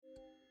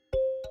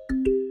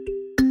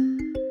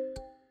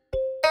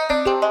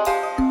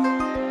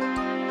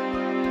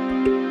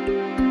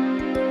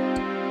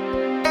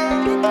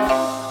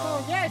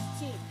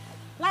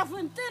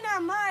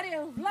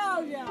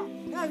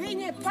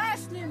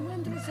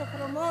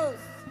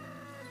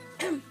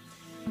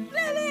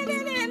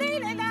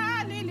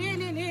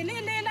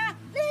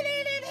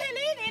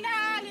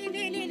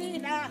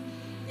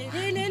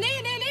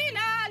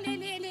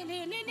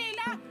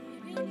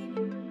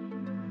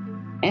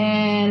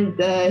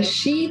And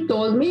she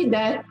told me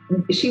that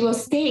she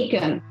was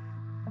taken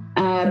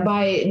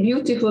by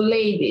beautiful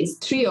ladies,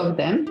 3 of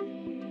them,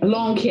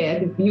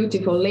 long-haired,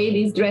 beautiful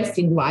ladies dressed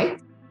in white.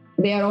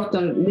 They are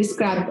often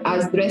described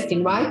as dressed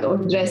in white or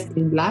dressed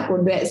in black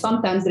or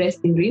sometimes dressed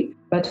in green,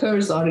 but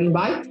hers are in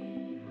white.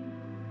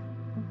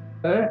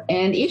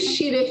 And if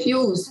she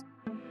refused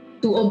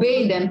to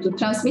obey them, to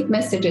transmit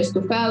messages,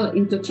 to fall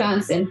into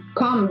trance and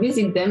come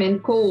visit them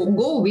and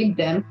go with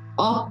them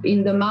up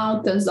in the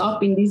mountains,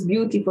 up in these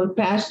beautiful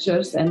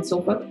pastures and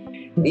so forth,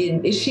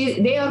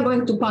 they are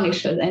going to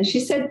punish her. And she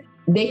said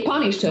they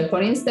punished her.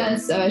 For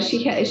instance,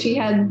 she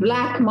had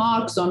black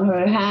marks on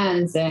her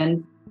hands,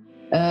 and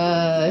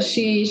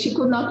she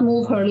could not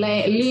move her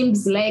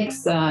legs.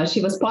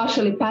 She was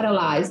partially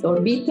paralyzed or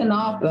beaten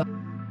up.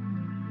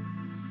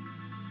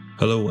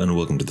 Hello and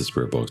welcome to the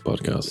Spirit Box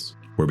podcast,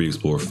 where we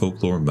explore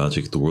folklore,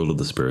 magic, the world of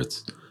the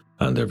spirits,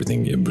 and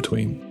everything in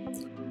between.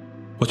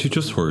 What you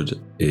just heard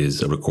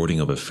is a recording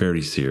of a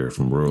fairy seer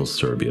from rural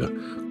Serbia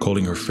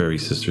calling her fairy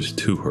sisters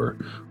to her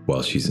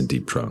while she's in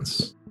deep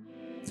trance.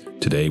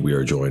 Today we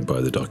are joined by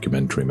the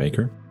documentary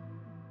maker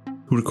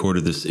who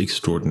recorded this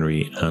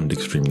extraordinary and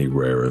extremely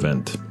rare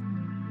event.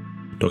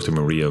 Dr.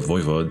 Maria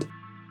Vojvod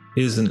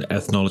is an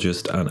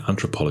ethnologist and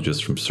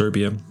anthropologist from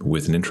Serbia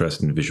with an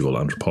interest in visual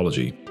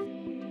anthropology.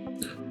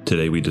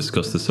 Today we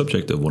discuss the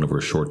subject of one of her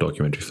short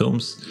documentary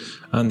films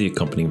and the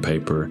accompanying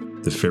paper,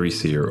 The Fairy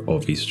Seer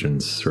of Eastern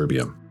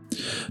Serbia.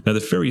 Now, the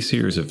fairy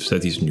seers of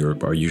Southeastern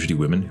Europe are usually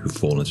women who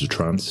fall into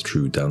trance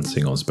through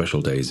dancing on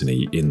special days in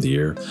the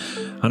year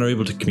and are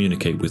able to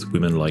communicate with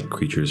women-like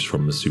creatures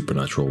from the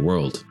supernatural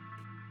world.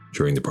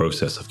 During the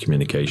process of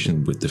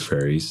communication with the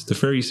fairy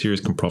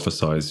seers can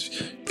prophesize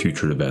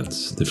future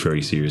events. The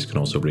fairy seers can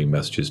also bring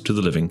messages to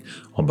the living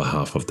on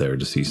behalf of their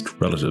deceased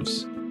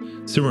relatives.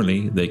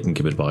 Similarly, they can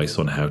give advice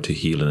on how to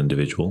heal an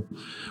individual,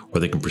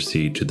 or they can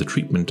proceed to the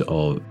treatment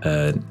of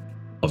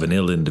an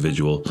ill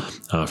individual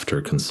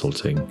after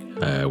consulting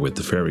with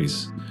the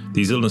fairies.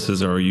 These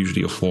illnesses are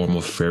usually a form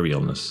of fairy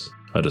illness,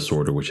 a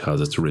disorder which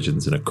has its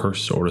origins in a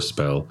curse or a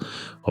spell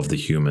of the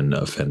human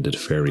offended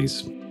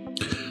fairies.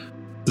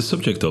 The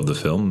subject of the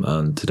film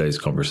and today's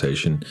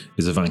conversation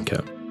is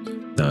Ivanka.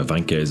 Now,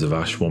 Ivanka is a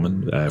Vash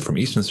woman from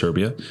Eastern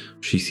Serbia.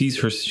 She's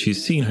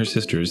seen her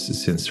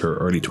sisters since her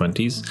early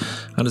 20s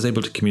and is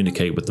able to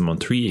communicate with them on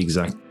 3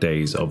 exact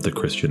days of the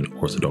Christian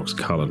Orthodox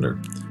calendar: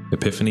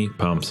 Epiphany,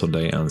 Palm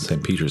Sunday, and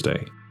St. Peter's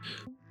Day.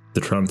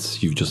 The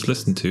trance you've just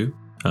listened to,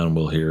 and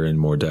we'll hear in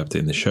more depth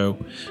in the show,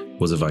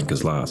 was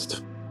Ivanka's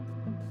last.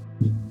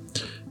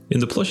 In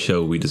the Plus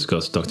show, we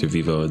discussed Dr.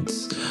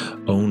 Vojvod's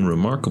own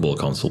remarkable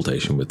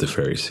consultation with the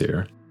fairy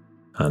seer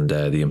and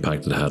the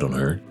impact it had on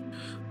her.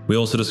 We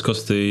also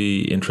discussed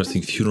the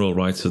interesting funeral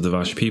rites of the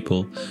Vash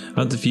people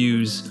and the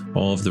views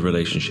of the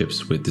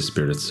relationships with the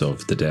spirits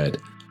of the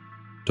dead.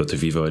 Dr.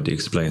 Vojvod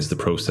explains the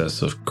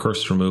process of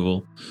curse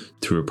removal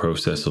through a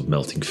process of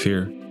melting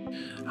fear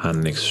and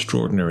an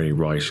extraordinary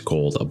rite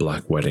called a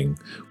black wedding,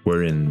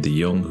 wherein the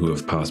young who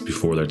have passed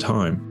before their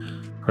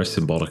time are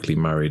symbolically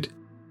married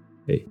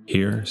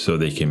here so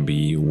they can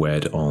be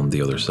wed on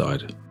the other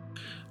side.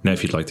 Now,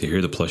 if you'd like to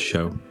hear the Plus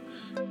show,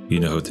 you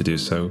know how to do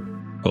so.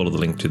 Follow the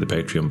link to the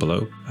Patreon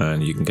below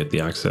and you can get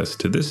the access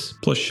to this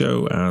Plus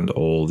show and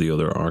all the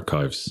other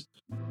archives.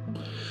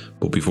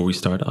 But before we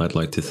start, I'd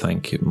like to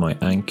thank my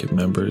ANC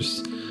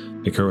members: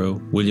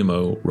 Ikuro, William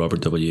O,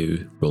 Robert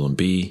W, Roland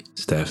B,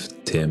 Steph,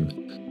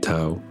 Tim,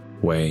 Tao,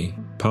 Wei,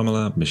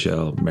 Pamela,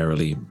 Michelle,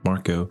 Marilee,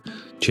 Marco,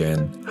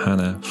 Jen,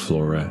 Hannah,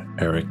 Flora,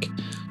 Eric,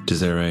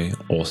 Desiree,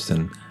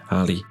 Austin,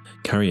 Ali,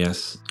 Carrie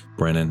S,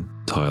 Brennan,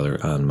 Tyler,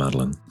 and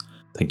Madeline.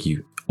 Thank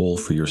you all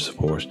for your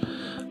support.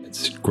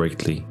 It's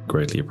greatly,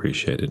 greatly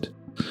appreciated.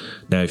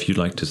 Now, if you'd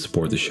like to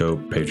support the show,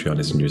 Patreon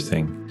isn't your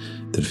thing,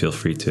 then feel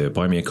free to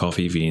buy me a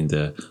coffee via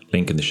the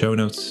link in the show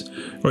notes,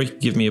 or you can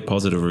give me a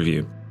positive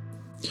review.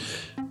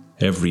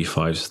 Every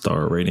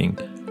 5-star rating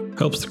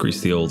helps to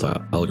grease the old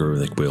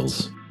algorithmic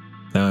wheels.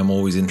 Now, I'm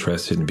always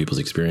interested in people's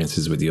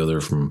experiences with the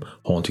other, from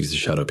hauntings to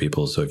shadow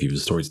people, so if you have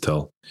a story to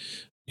tell,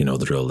 you know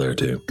the drill there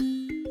too.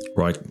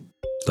 Right,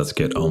 let's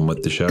get on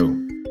with the show.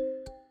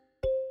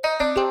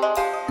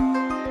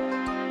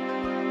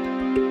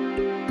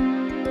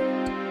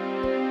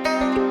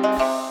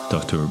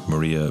 Dr.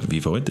 Maria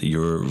Vojvod,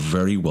 you're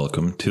very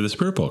welcome to the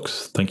Spirit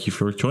Box. Thank you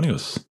for joining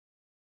us.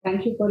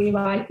 Thank you for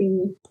inviting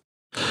me.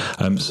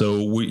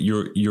 So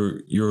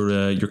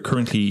you're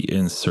currently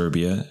in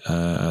Serbia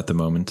at the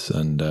moment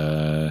and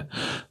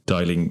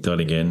dialing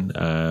in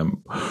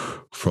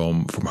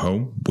from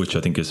home, which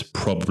I think is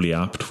probably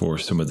apt for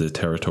some of the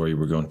territory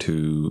we're going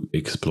to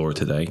explore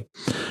today.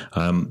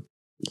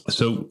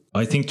 So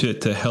I think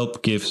to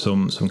help give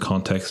some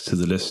context to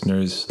the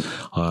listeners,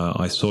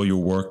 I saw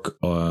your work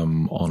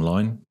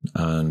online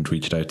and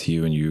reached out to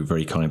you, and you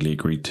very kindly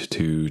agreed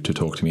to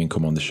talk to me and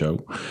come on the show.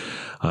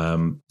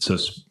 So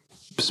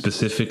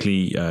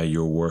specifically,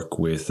 your work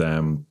with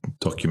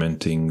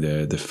documenting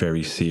the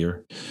fairy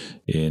seer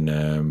in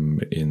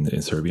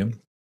Serbia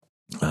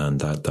and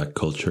that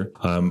culture.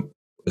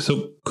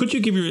 So could you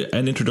give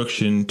an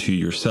introduction to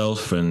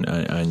yourself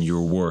and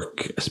your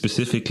work,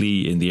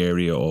 specifically in the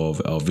area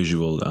of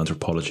visual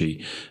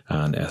anthropology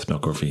and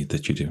ethnography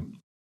that you do?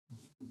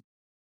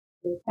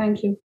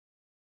 Thank you.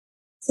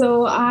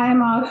 So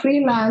I'm a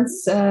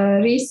freelance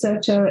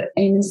researcher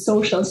in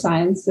social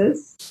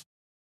sciences,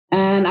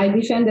 and I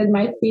defended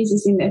my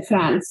thesis in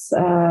France.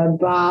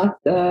 But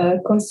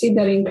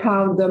considering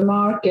how the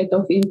market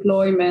of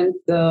employment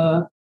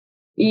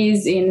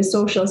is in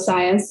social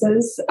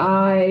sciences,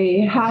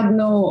 I had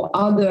no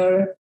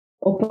other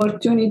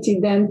opportunity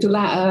than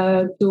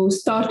to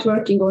start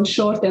working on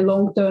short and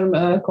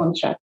long-term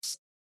contracts.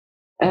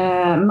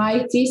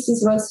 My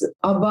thesis was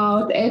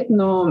about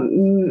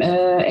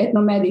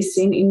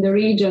ethnomedicine in the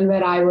region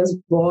where I was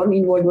born,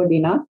 in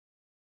Vojvodina.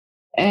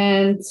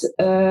 And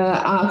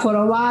for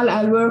a while,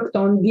 I worked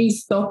on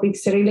these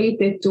topics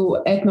related to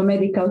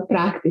ethnomedical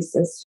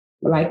practices,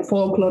 like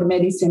folklore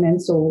medicine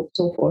and so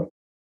forth.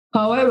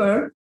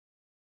 However,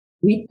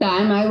 with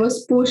time, I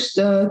was pushed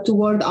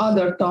toward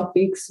other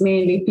topics,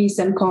 mainly peace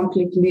and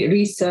conflict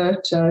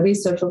research,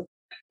 research of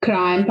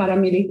crime,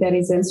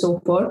 paramilitaries, and so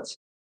forth.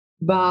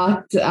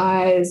 But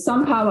I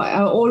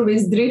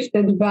always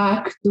drifted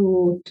back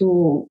to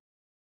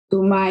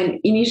my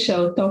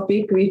initial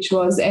topic, which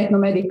was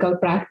ethnomedical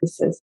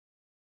practices.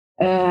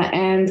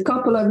 And a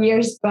couple of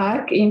years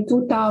back, in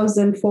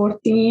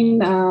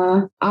 2014,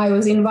 I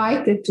was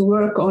invited to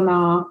work on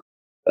a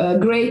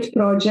great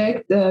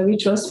project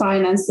which was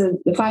financed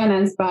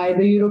by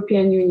the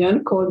European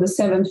Union, called the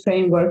Seventh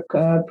Framework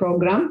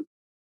Program.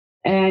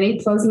 And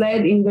it was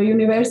led in the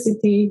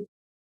University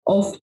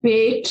of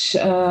Pécs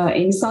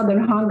in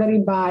southern Hungary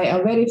by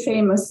a very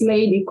famous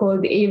lady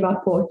called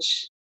Eva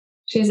Poch.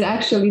 She's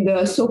actually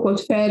the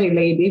so-called fairy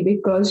lady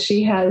because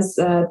she has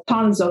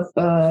tons of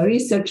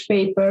research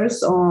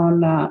papers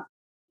on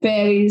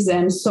fairies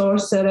and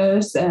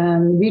sorcerers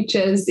and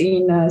witches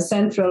in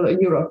Central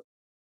Europe.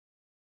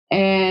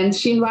 And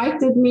she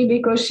invited me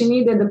because she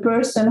needed a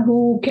person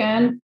who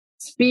can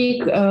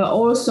speak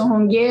also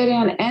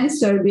Hungarian and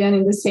Serbian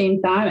in the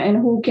same time, and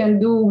who can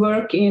do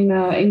work in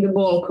the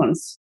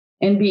Balkans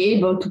and be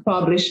able to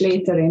publish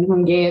later in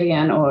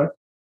Hungarian or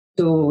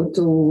to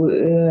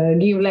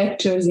give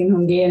lectures in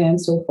Hungarian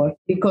and so forth,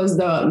 because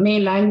the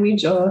main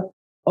language of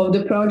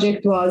the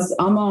project was,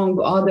 among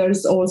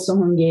others, also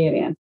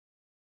Hungarian.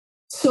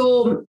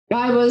 So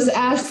I was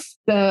asked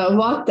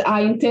what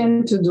I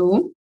intend to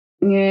do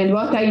and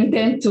what I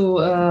intend to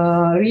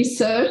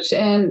research,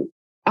 and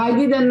I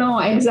didn't know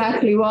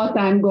exactly what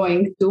I'm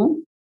going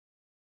to,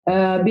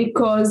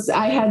 because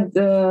I had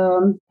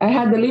the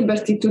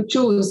liberty to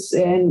choose,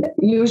 and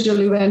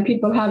usually when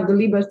people have the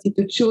liberty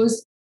to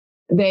choose,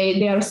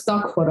 they are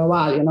stuck for a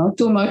while,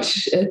 too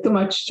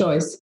much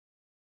choice.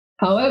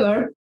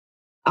 However,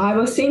 I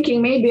was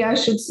thinking maybe I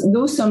should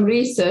do some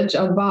research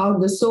about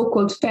the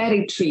so-called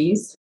fairy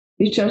trees,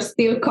 which are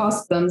still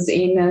customs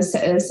in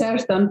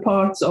certain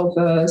parts of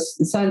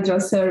central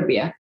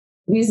Serbia.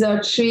 These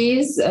are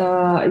trees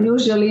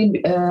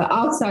usually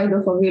outside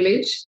of a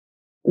village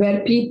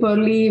where people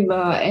leave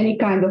any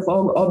kind of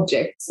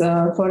objects.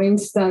 For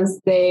instance,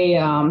 they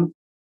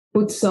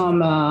put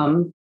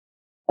some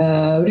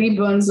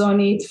ribbons on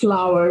it,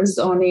 flowers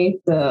on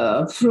it,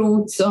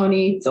 fruits on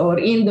it, or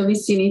in the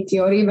vicinity,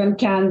 or even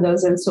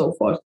candles and so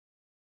forth.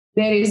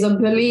 There is a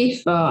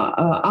belief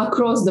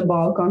across the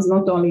Balkans,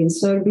 not only in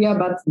Serbia,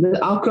 but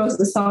across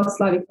the South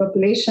Slavic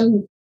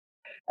population,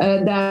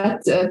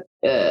 that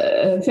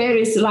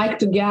fairies like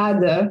to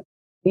gather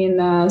in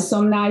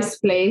some nice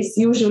place,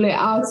 usually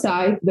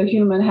outside the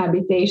human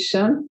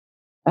habitation,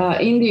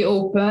 in the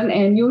open,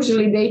 and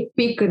usually they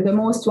pick the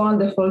most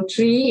wonderful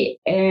tree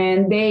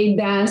and they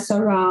dance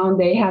around,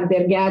 they have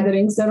their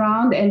gatherings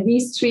around, and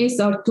these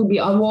trees are to be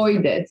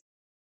avoided.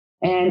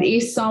 And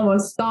if someone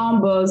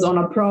stumbles on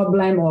a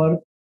problem or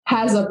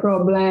has a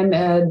problem,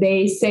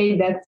 they say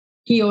that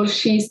he or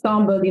she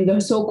stumbled in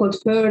the so-called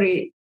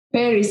fairy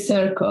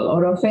circle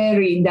or a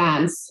fairy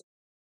dance.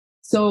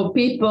 So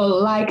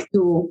people like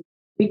to,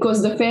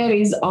 because the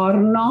fairies are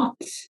not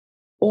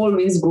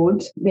always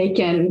good, they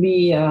can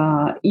be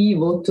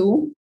evil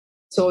too.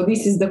 So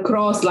this is the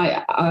cross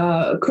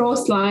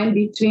line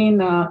between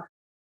the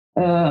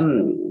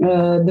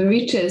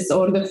witches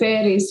or the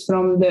fairies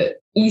from the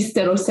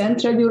Eastern or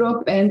Central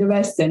Europe and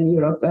Western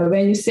Europe.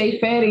 When you say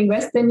fairy in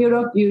Western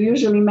Europe, you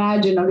usually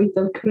imagine a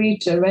little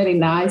creature, very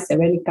nice and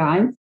very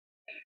kind.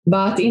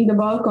 But in the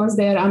Balkans,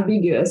 they are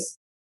ambiguous.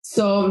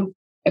 So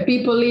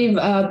people leave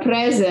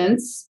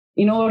presents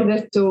in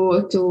order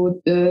to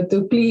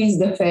please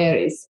the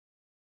fairies.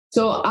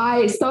 So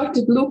I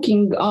started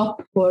looking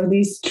up for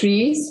these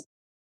trees,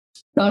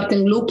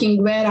 starting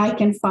looking where I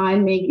can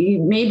find,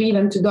 maybe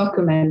even to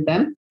document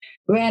them,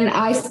 when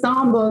I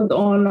stumbled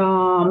on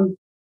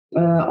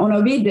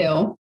a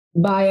video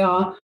by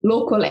a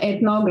local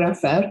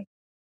ethnographer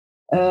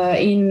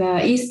in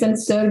eastern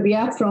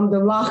Serbia from the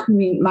Vlah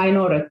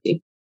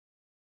minority.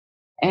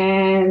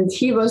 And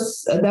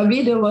the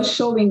video was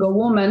showing a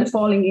woman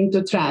falling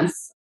into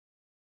trance.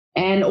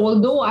 And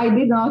although I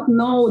did not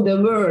know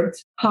the word,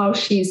 how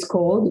she's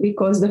called,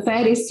 because the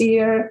fairy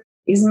seer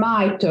is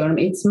my term,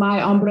 it's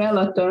my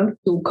umbrella term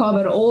to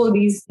cover all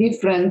these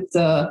different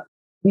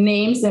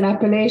names and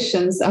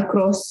appellations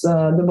across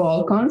the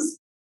Balkans,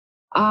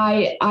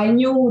 I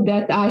knew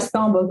that I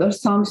stumbled on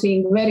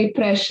something very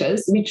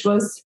precious, which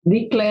was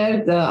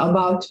declared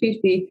about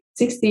 50,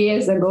 60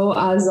 years ago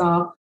as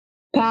a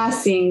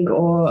passing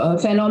or a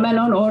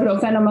phenomenon, or a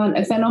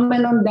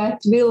phenomenon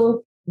that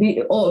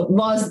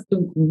was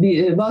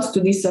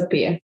to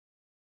disappear.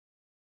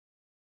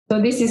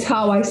 So this is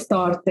how I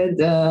started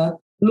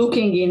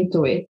looking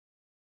into it.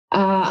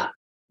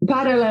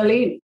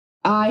 Parallelly,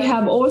 I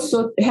have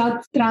also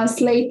helped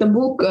translate a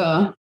book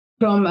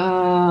from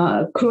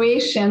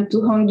Croatian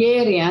to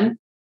Hungarian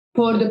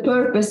for the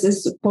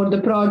purposes, for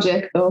the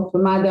project of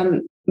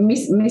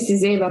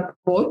Mrs. Eva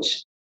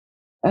Poch.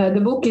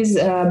 The book is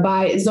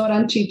by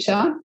Zoran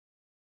Čiča,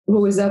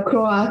 who is a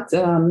Croat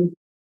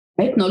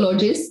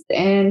ethnologist,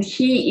 and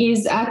he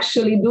is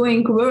actually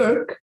doing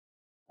work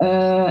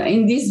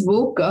in this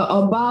book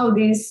about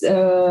this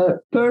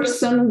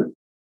person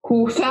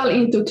who fell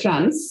into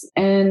trance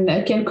and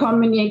can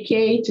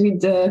communicate with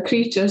the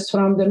creatures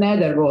from the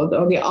netherworld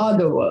or the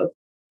other world.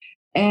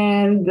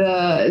 And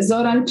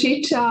Zoran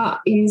Čiča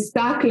is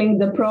tackling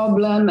the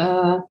problem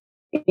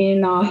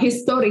in a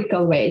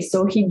historical way.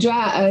 So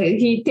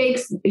he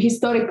takes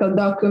historical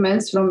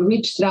documents from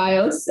witch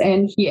trials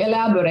and he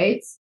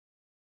elaborates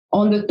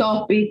on the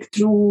topic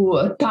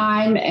through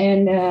time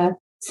and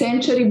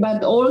century,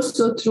 but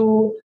also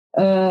through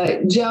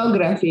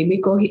geography,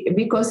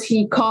 because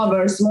he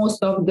covers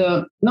most of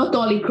not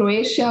only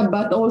Croatia,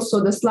 but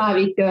also the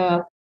Slavic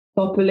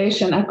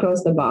population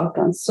across the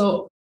Balkans.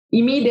 So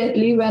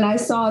immediately when I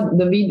saw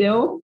the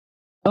video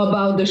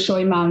about the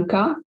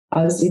Šojmanka,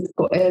 as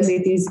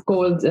it is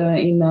called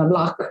in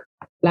Vlah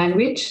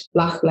language,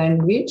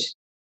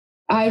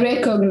 I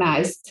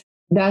recognized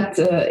that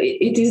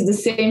it is the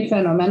same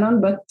phenomenon,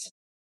 but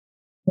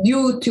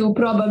due to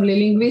probably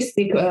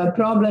linguistic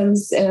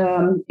problems,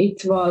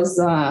 it was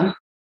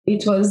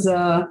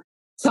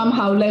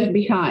somehow left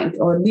behind,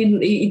 or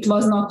it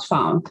was not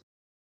found.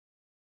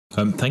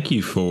 Thank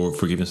you for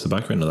giving us the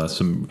background of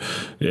that.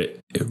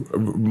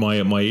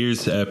 My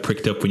ears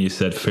pricked up when you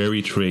said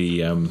fairy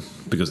tree,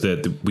 because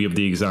we have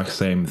the exact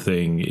same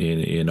thing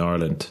in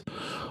Ireland.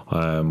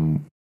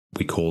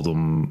 We call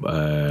them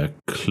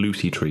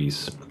clootie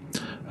trees.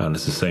 And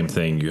it's the same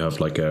thing. You have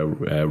like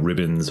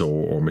ribbons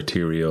or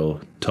material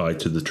tied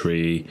to the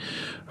tree.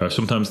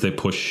 Sometimes they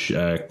push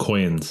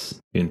coins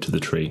into the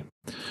tree.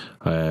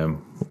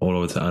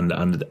 All of it,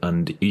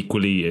 and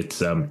equally, it's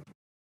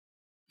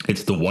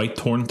the white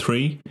thorn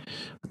tree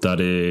that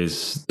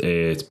is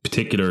a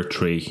particular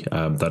tree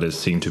that is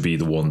seen to be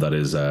the one that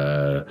is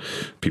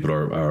people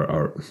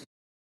are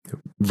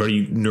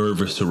very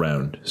nervous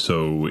around.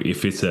 So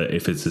if it's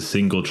a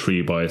single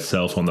tree by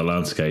itself on the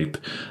landscape,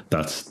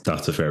 that's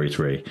a fairy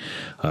tree.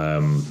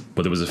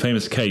 But there was a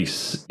famous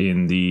case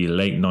in the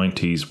late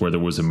 90s where there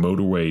was a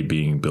motorway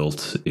being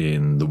built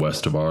in the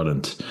west of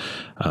Ireland,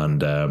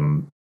 and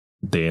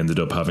they ended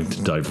up having to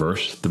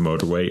divert the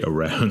motorway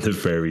around the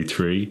fairy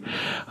tree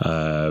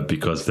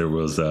because there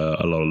was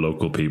a lot of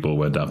local people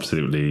went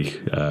absolutely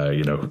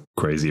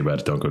crazy about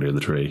it. Don't go near the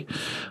tree.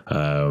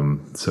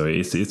 So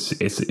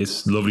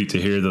it's lovely to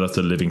hear that that's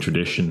a living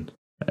tradition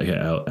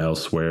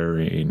elsewhere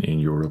in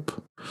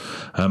Europe.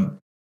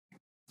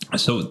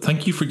 So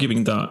thank you for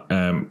giving that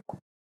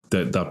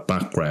that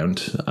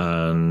background,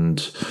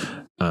 and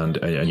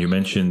you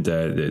mentioned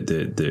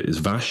the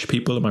Vash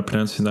people. Am I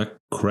pronouncing that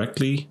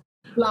correctly?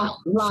 Vlah.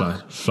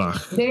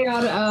 They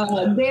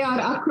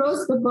are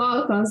across the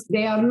Balkans.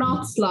 They are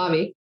not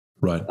Slavic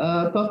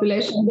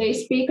population. They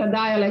speak a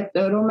dialect,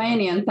 a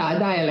Romanian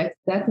dialect,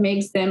 that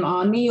makes them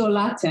a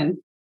Neo-Latin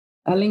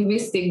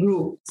linguistic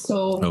group.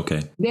 So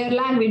their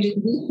language is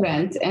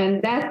different,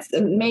 and that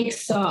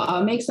makes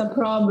a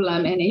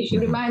problem. And if you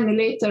remind me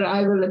later,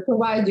 I will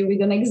provide you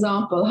with an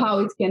example how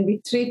it can be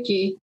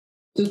tricky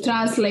to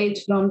translate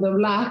from the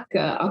Vlah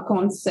a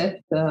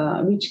concept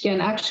which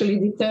can actually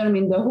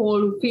determine the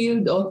whole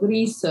field of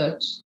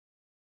research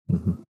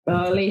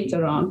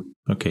later on.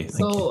 Okay,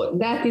 so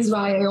that is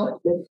why I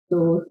opted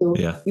to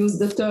use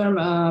the term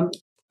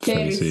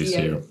fairy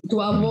seer to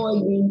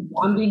avoid the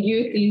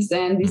ambiguities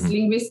and these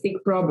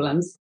linguistic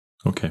problems.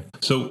 Okay,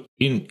 so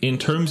in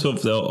terms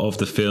of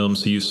the film,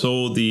 so you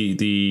saw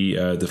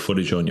the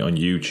footage on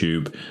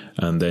YouTube,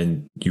 and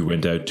then you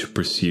went out to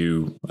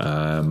pursue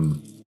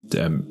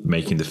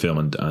making the film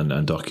and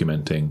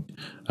documenting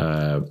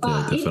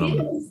the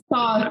phenomenon. It didn't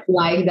start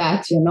like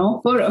that,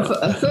 For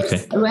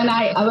first, when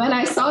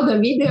I saw the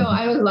video,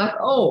 I was like,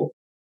 oh,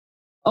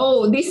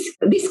 oh,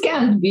 this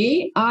can't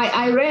be.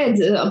 I read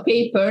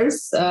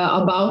papers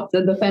about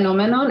the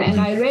phenomenon, and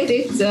I read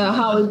it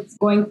how it's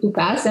going to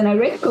pass, and I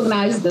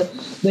recognized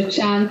the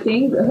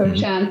chanting, her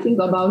chanting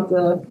about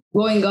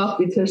going up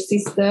with her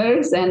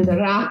sisters and the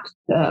rap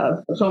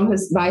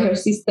by her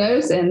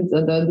sisters and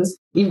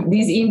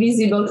these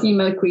invisible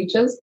female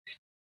creatures.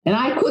 And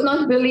I could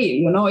not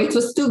believe, it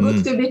was too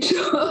good to be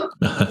true.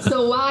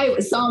 So why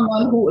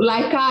someone who,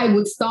 like I,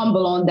 would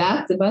stumble on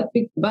that? But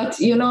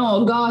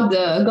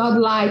God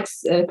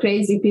likes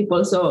crazy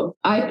people. So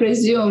I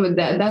presume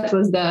that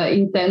was the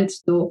intent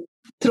to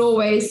throw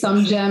away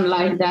some gem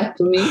like that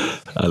to me.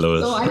 I love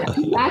it. So I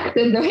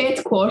contacted the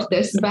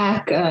headquarters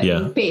back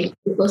in Pécs,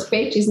 because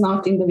Pécs is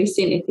not in the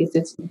vicinity.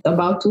 It's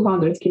about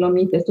 200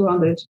 kilometers,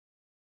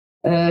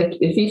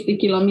 50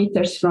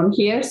 kilometers from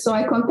here. So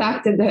I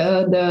contacted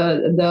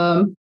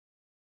the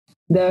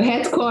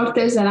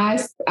headquarters and I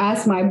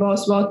asked my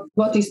boss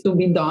what is to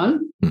be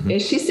done.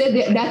 She said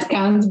that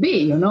can't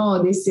be,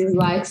 this is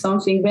like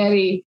something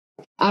very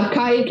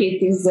archaic.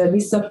 It is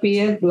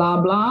disappeared, blah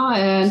blah.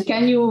 And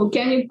can you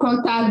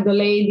contact the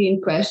lady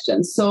in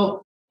question?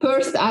 So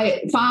first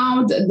I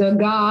found the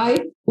guy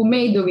who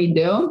made the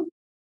video.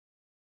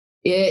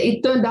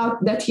 It turned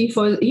out that he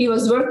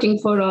was working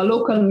for a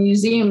local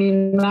museum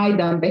in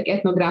Majdanpek,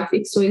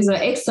 ethnographic. So he's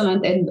an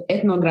excellent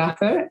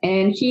ethnographer,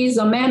 and he's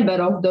a member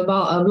of the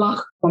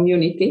Vlach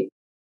community.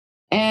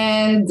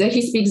 And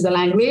he speaks the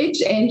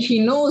language, and he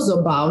knows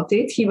about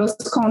it. He was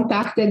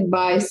contacted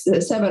by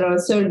several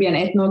Serbian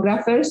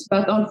ethnographers,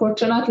 but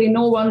unfortunately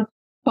no one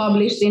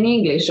published in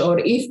English, or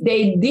if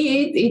they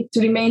did, it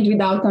remained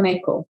without an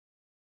echo.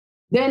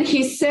 Then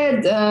he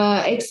said,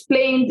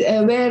 explained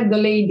where the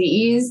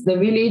lady is, the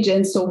village,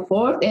 and so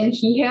forth. And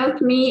he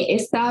helped me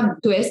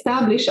to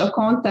establish a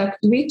contact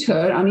with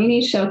her, an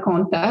initial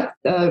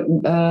contact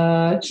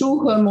through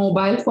her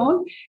mobile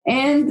phone,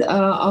 and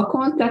a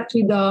contact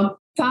with a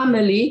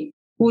family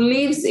who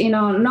lives in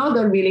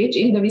another village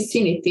in the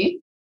vicinity,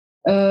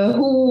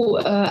 who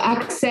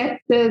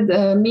accepted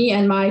me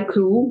and my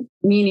crew,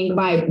 meaning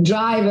my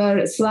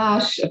driver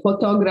 /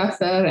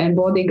 photographer and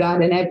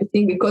bodyguard and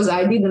everything, because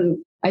I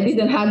didn't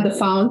have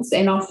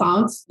enough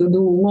funds to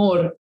do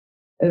more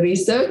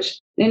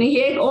research. And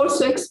he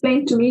also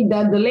explained to me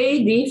that the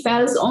lady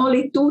falls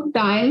only 2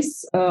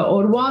 times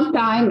or 1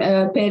 time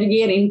per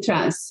year in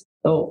trance.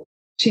 So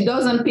she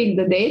doesn't pick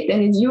the date,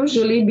 and it's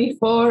usually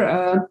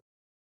before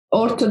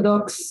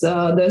Orthodox,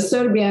 the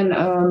Serbian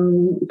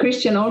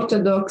Christian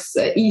Orthodox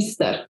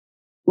Easter,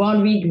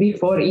 1 week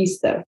before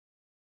Easter.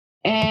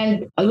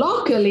 And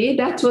luckily,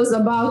 that was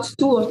about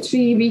 2 or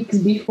 3 weeks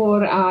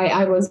before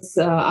I was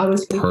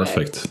prepared.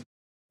 Perfect,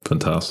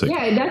 fantastic.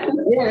 Yeah,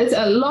 it's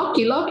a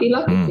lucky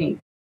thing.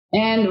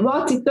 And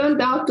what it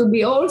turned out to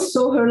be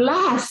also her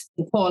last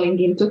falling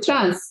into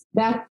trance,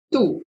 that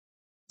too.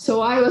 So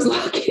I was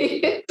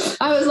lucky.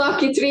 I was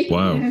lucky 3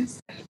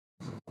 times.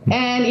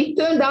 And it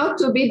turned out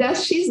to be that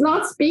she's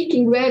not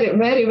speaking very,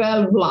 very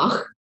well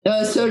Vlach,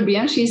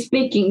 Serbian. She's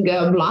speaking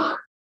Vlach.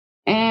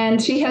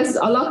 And she has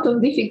a lot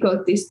of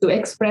difficulties to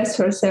express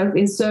herself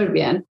in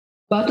Serbian.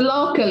 But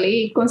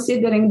luckily,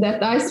 considering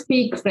that I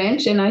speak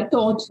French and I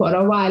taught for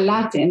a while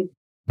Latin,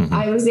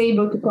 I was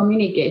able to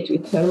communicate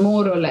with her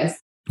more or less.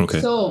 Okay.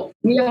 So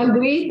we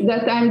agreed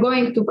that I'm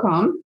going to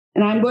come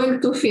and I'm going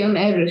to film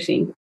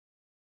everything.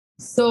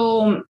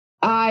 So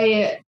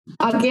I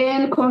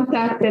again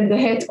contacted the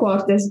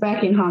headquarters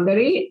back in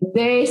Hungary.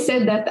 They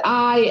said that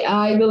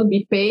I will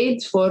be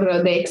paid for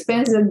the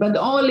expenses, but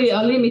only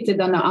a limited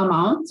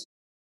amount.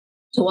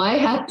 So I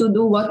had to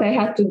do what I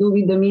had to do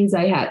with the means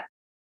I had.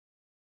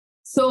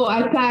 So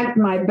I packed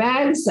my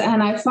bags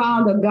and I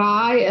found a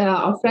guy,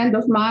 a friend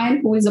of mine,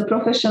 who is a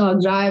professional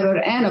driver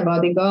and a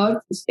bodyguard.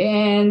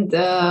 And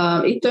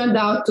it turned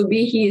out to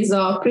be he is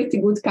a pretty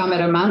good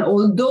cameraman,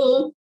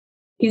 although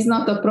he's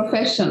not a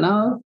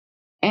professional.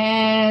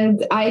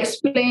 And I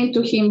explained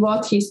to him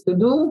what he's to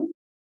do.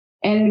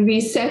 And we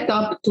set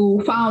up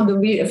to find the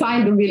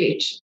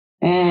village.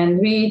 And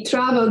we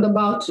traveled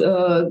about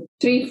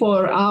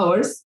 3-4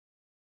 hours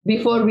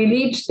before we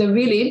reached the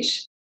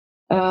village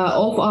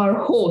of our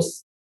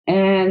host.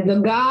 And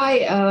the guy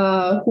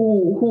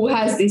who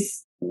has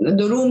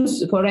the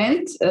rooms for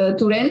rent,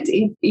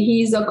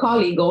 he's a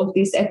colleague of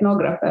this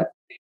ethnographer.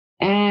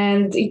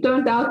 And it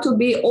turned out to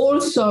be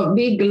also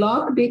big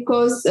luck,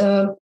 because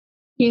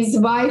his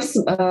wife's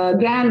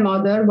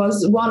grandmother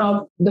was one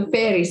of the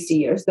fairy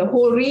seers. The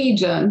whole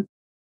region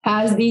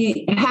has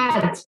these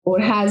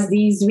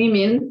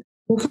women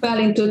who fell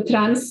into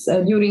trance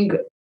during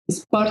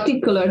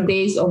particular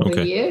days of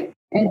the year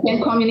and can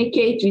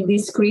communicate with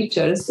these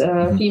creatures,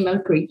 female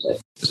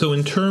creatures. So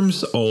in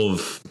terms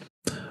of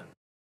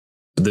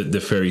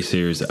the fairy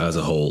seers as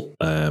a whole,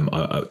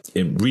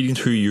 in reading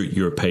through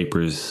your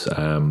papers,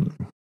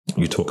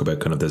 you talk about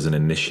kind of there's an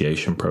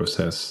initiation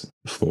process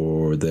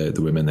for the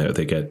women that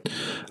they get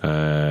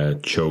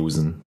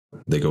chosen.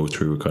 They go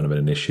through kind of an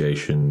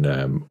initiation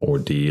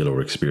ordeal or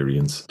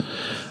experience.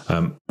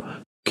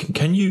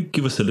 Can you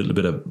give us a little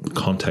bit of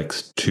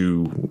context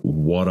to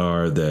what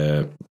are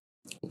the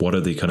what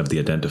are the kind of the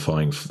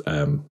identifying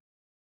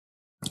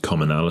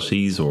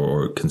commonalities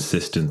or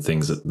consistent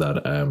things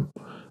that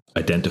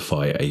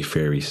identify a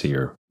fairy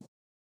seer?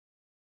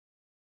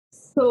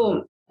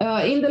 So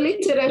in the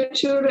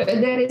literature,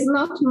 there is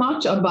not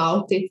much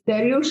about it.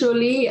 They're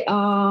usually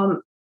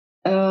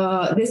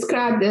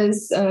described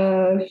as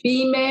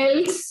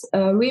females,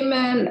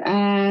 women,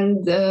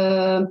 and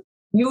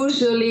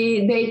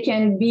usually they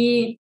can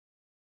be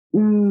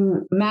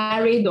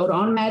married or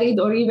unmarried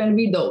or even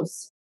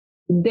widows.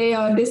 They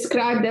are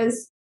described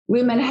as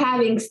women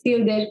having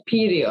still their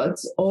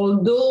periods,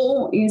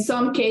 although in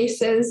some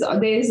cases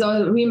there's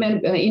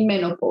women in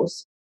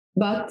menopause.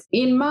 But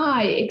in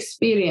my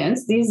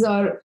experience, these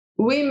are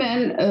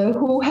women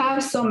who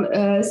have some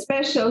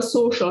special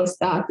social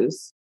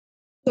status.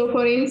 So,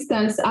 for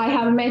instance, I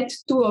have met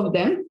two of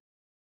them,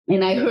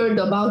 and I heard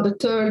about the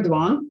third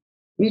one,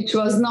 which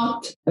was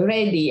not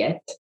ready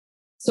yet.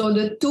 So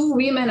the two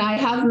women I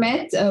have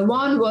met,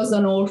 one was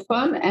an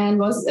orphan and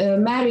was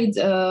married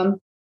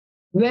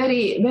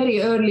very,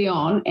 very early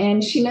on,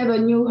 and she never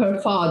knew her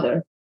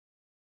father.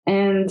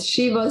 And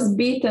she was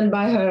beaten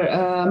by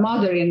her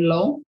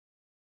mother-in-law.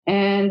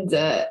 And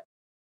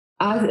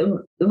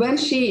when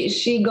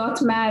she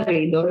got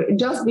married, or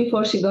just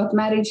before she got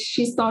married,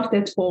 she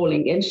started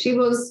falling. And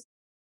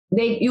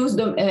they used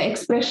the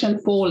expression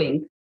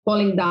falling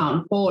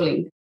down,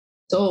 falling.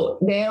 So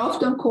they're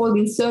often called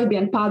in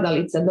Serbian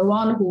padalica, the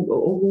one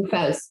who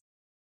falls.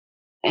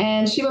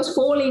 And she was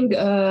falling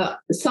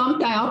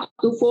sometime up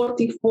to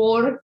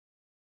 44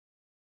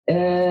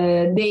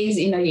 days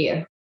in a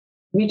year,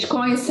 which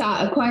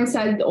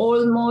coincided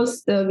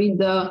almost with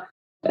the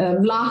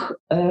Vlah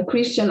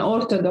Christian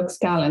Orthodox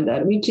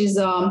calendar, which is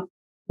a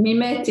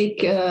mimetic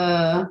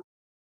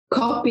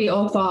copy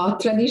of a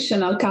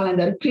traditional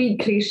calendar,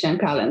 pre-Christian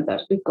calendar,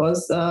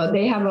 because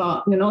they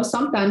have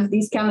sometimes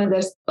these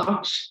calendars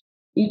touch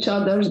each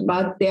other,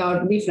 but they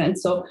are different.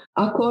 So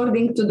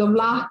according to the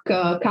Vlah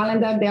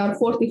calendar, there are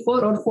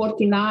 44 or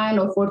 49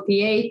 or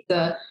 48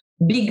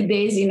 big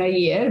days in a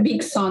year,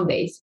 big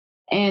Sundays.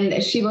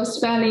 And she was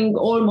falling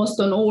almost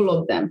on all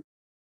of them.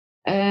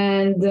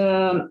 And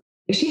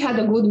she had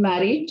a good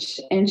marriage,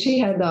 and she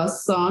had a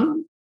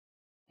son,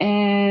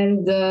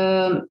 and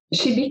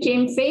she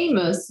became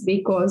famous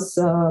because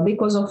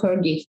of her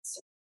gifts.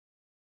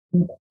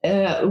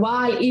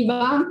 While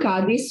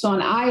Ivanka, this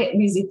one I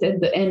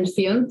visited and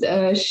filmed,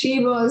 she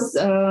was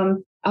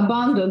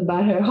abandoned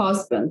by her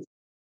husband,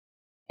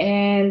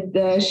 and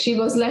she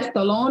was left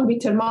alone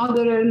with her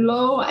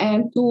mother-in-law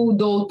and two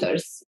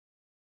daughters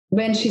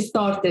when she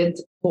started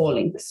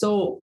falling.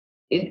 So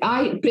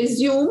I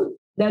presume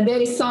that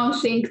there is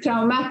something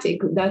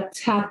traumatic that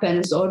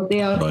happens, or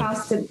they are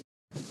casted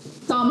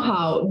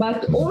somehow.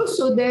 But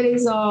also there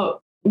is a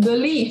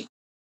belief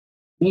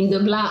in the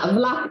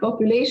Black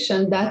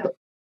population that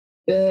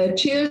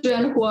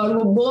children who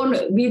are born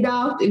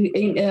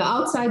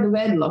outside the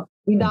wedlock,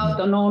 without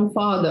a known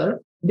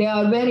father, they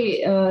are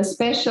very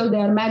special,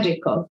 they are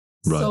magical.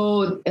 Right.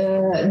 So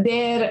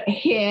their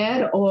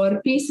hair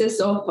or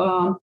pieces of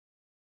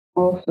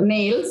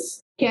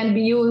nails can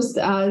be used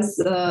as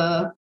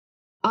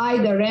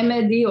either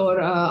remedy or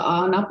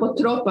an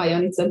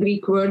apotropaion, it's a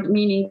Greek word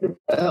meaning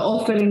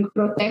offering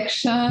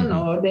protection,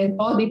 or their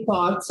body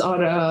parts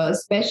are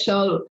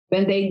special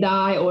when they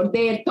die, or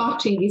their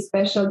touching is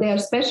special. They are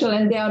special,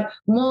 and they are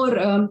more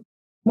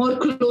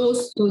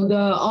close to the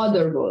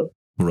other world.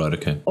 Right.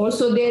 Okay.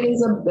 Also, there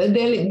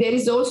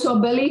is also a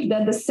belief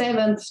that the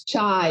seventh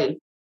child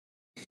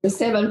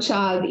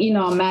in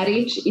our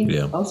marriage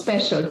is a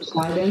special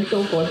child, and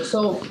so forth.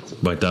 So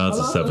my dad's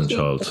a seventh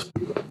child,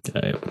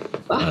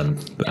 and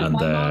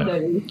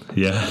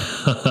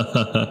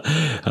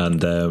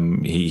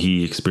and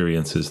he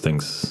experiences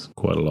things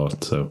quite a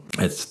lot. So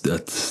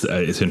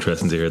it's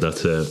interesting to hear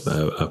that's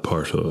a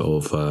part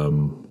of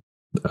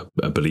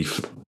a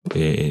belief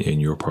in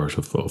your part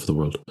of the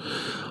world.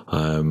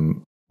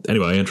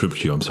 Anyway, I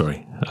interrupted you. I'm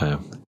sorry.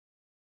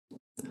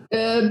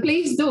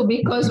 Please do,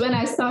 because when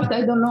I start,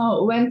 I don't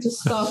know when to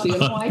stop.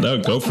 No,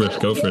 go for it.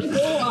 Go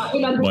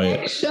in a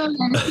direction,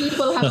 and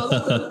people have a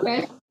lot of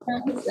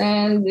questions,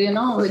 and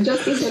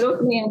just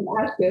interrupt me and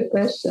ask your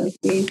questions,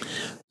 please.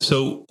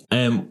 So,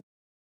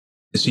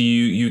 so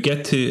you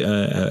get to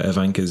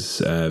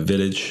Ivanka's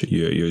village.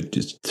 You're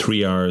just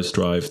 3 hours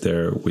drive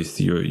there with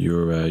your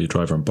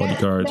driver and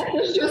bodyguard. That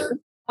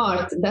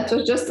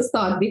was just a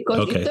start,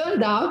 because it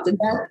turned out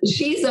that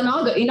she's in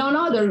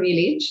another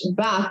village,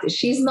 but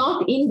she's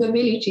not in the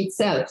village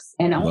itself,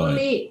 and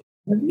only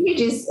the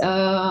village is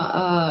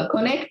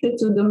connected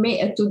to the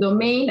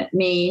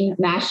main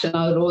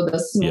national road, a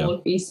small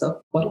piece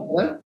of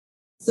whatever.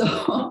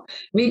 So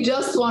with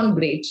just one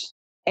bridge.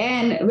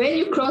 And when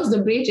you cross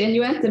the bridge and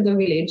you enter the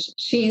village,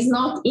 she's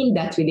not in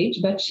that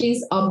village, but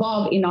she's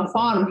above in a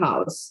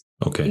farmhouse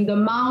in the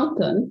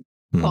mountain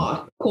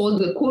part called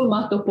the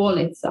Kulma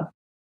Topolica.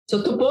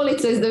 So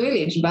Topolica is the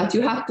village, but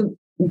you have to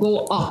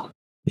go up.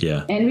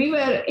 Yeah. And we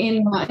were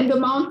in the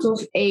month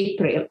of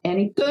April, and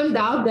it turned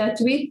out that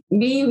we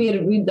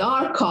were with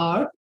our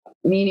car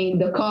meaning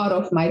the car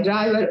of my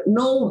driver,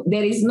 no,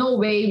 there is no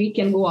way we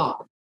can go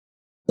up.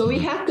 So we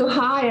had to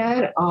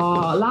hire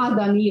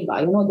Lada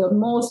Niva, the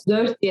most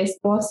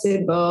dirtiest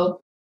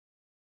possible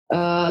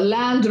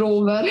Land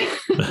Rover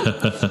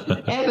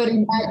ever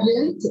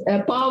imagined,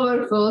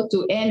 powerful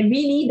and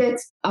we needed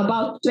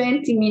about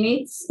 20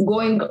 minutes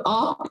going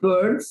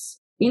upwards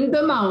in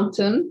the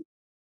mountain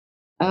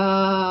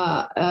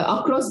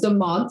across the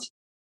mud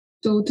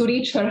to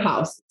reach her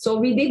house. So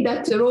we did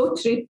that road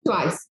trip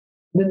twice.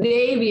 The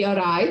day we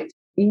arrived,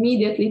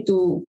 immediately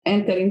to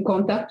enter in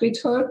contact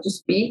with her, to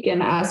speak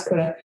and ask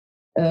her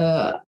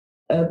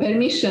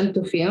permission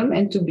to film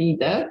and to be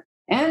there.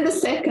 And the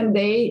second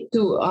day,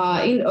 to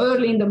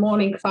early in the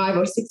morning, 5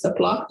 or 6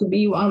 o'clock, to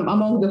be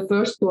among the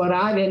first to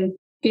arrive and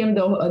film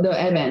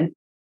the event,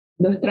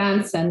 the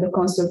trance and the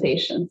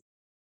consultation.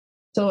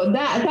 So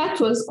that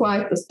was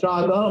quite a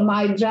struggle.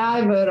 My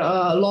driver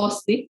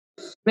lost it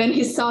when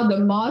he saw the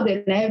mud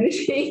and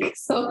everything.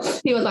 So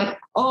he was like,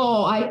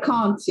 "Oh, I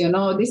can't,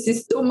 this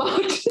is too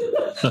much."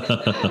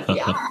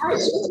 Yeah, I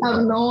should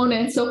have known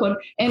and so forth.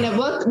 And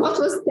what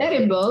was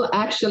terrible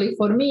actually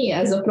for me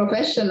as a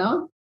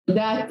professional,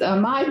 that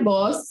my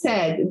boss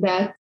said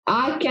that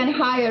I can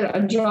hire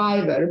a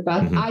driver,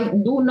 but I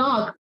do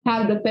not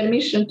have the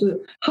permission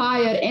to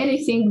hire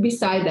anything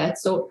beside that.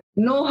 So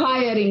no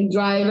hiring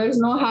drivers,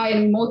 no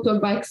hiring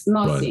motorbikes,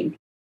 nothing.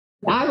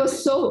 Right. I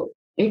was so,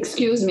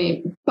 excuse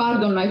me,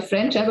 pardon my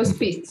French, I was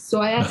pissed. So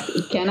I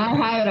asked, can I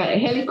hire a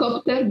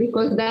helicopter?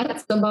 Because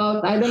that's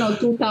about,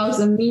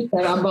 2,000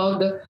 meters above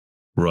the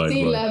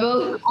sea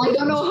level. I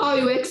don't know how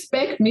you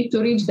expect me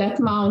to reach that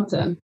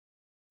mountain.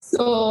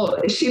 So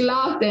she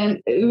laughed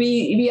and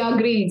we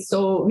agreed.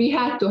 So we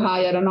had to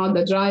hire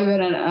another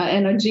driver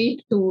and a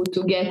jeep to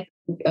get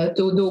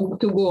to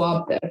go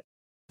up there.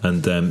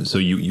 And so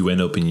you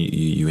went up and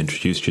you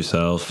introduced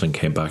yourself and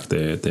came back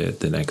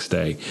the next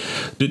day.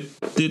 Did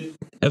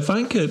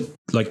Ivanka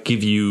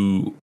give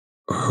you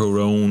her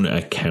own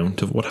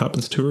account of what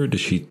happens to her?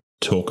 Did she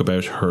talk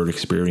about her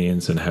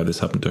experience and how this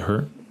happened to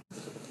her?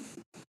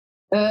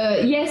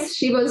 Yes,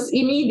 she was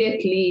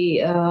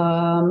immediately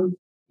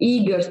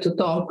eager to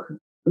talk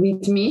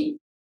with me.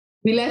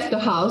 We left the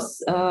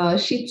house.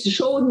 She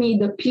showed me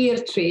the pear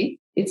tree.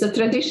 It's a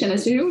tradition.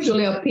 It's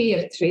usually a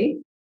pear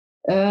tree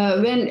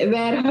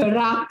where her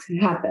rapt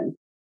happened.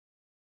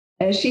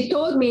 She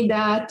told me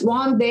that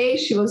one day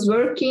she was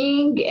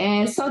working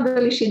and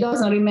suddenly she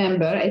doesn't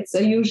remember. It's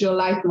a usual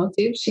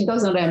leitmotif. She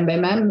doesn't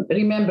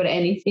remember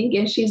anything,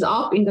 and she's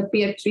up in the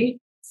pear tree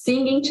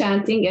singing,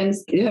 chanting, and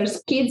her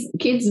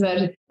kids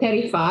were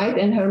terrified,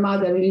 and her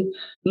mother,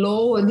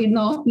 Lo, did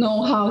not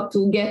know how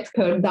to get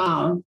her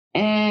down.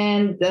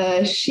 And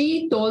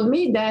she told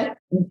me that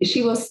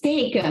she was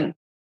taken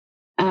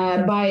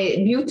by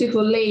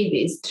beautiful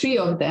ladies, 3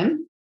 of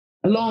them,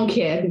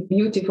 long-haired,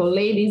 beautiful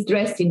ladies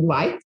dressed in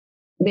white.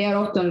 They are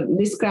often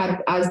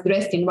described as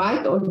dressed in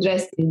white or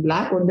dressed in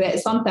black or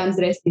sometimes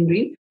dressed in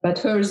green, but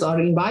hers are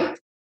in white.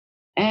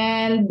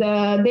 And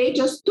they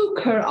just took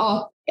her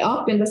up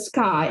in the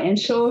sky and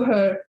show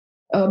her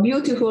a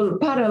beautiful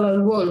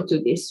parallel world to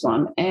this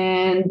one.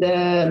 And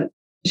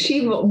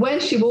when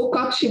she woke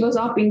up, she was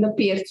up in the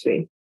pear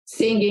tree,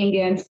 singing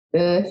and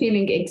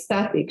feeling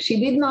ecstatic. She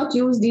did not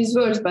use these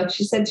words, but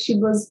she said she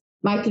was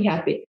mighty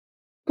happy.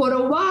 For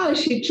a while,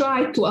 she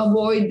tried to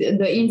avoid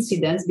the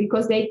incidents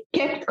because they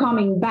kept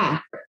coming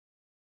back.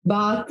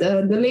 But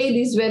the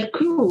ladies were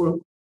cruel.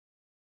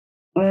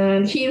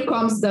 And here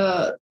comes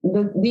the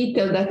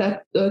detail that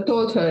I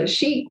told her.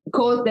 She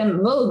called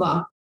them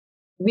vulva,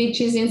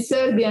 which is in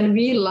Serbian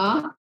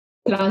villa,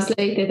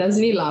 translated as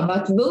villa.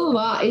 But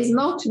vulva is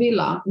not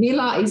villa.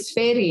 Villa is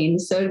fairy in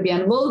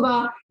Serbian.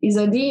 Vulva is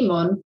a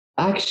demon,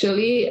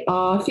 actually,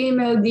 a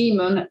female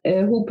demon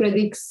who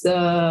predicts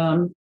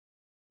the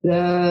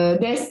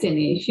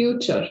destiny,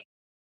 future,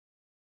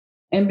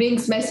 and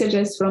brings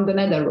messages from the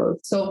netherworld.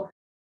 So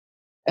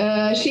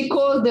she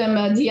called them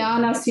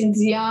Diana,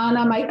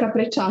 Cinziana, Majka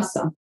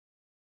Prečasa.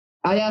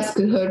 I asked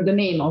her the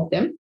name of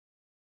them.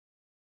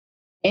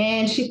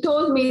 And she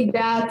told me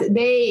that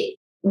they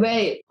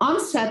were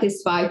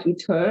unsatisfied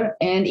with her,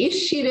 and if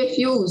she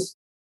refused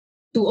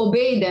to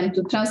obey them,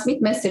 to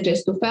transmit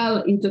messages, to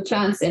fall into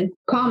trance and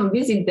come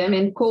visit them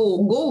and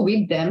go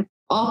with them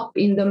up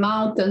in the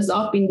mountains,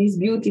 up in these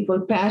beautiful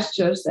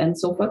pastures and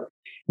so forth,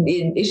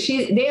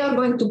 they are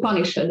going to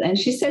punish her. And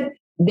she said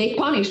they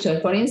punished her.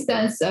 For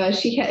instance,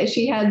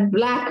 she had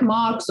black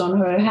marks on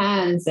her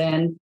hands,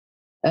 and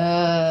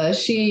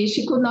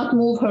she could not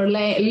move her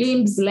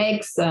legs.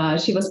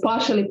 She was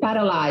partially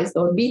paralyzed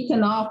or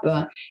beaten up.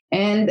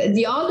 And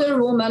the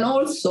other woman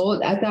also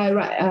that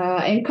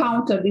I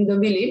encountered in the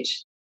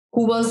village,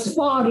 who was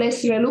far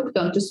less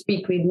reluctant to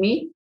speak with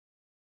me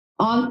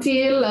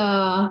until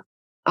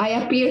I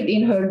appeared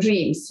in her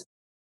dreams.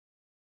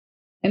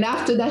 And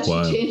after that,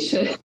 she changed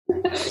her.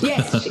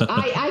 Yes,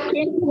 I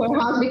came to her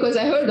house because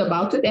I heard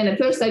about it. And at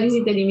first I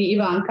visited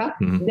Ivanka.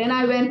 Mm-hmm. Then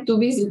I went to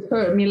visit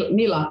her,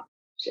 Mila.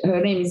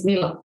 Her name is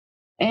Mila.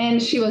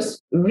 And she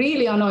was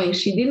really annoying.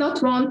 She did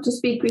not want to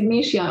speak with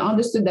me. She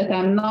understood that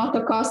I'm not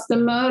a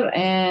customer,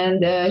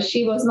 and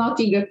she was not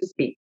eager to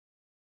speak.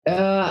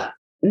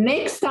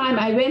 Next time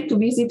I went to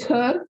visit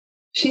her,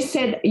 she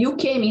said, "You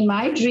came in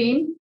my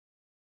dream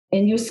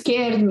and you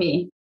scared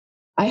me.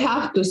 I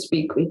have to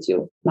speak with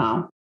you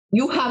now.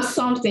 You have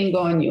something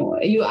on you.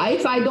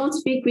 If I don't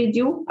speak with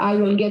you, I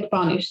will get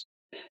punished."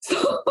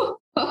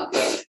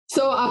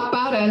 So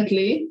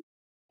apparently,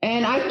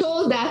 and I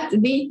told that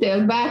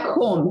detail back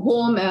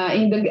home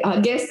in the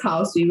guest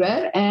house we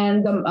were,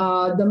 and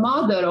the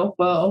mother of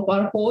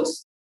our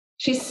host,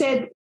 she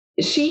said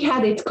she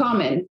had it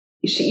coming.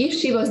 If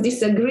she was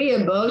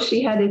disagreeable,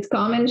 she had it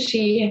coming.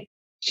 She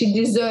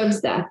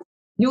deserves that.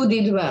 You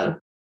did well.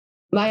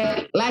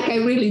 Like I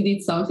really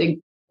did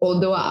something,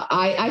 although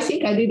I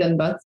think I didn't,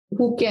 but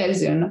who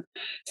cares, you know?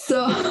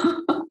 So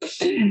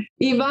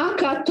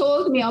Ivanka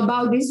told me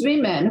about these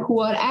women who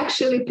are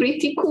actually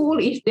pretty cool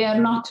if they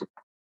are not,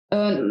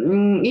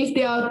 if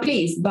they are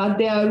pleased, but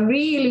they are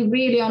really,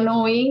 really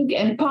annoying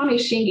and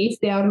punishing if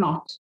they are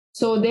not.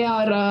 So they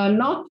are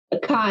not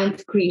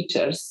kind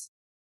creatures.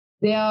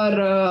 They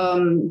are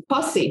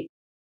pussy.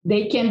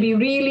 They can be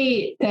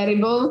really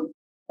terrible.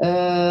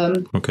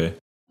 Okay.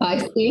 I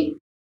see.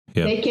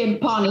 Yeah. They can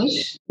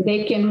punish.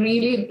 They can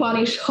really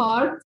punish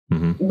hard.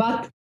 Mm-hmm.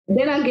 But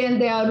then again,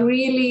 they are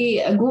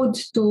really good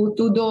to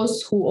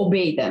those who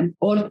obey them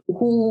or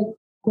who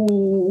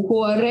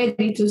are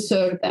ready to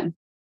serve them.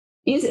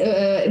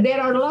 There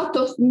are a lot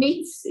of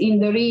myths in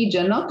the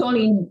region, not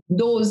only in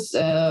those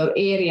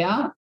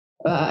area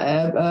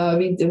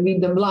with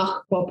the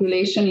Vlach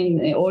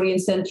population or in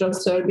central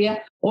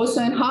Serbia,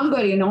 also in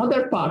Hungary and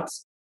other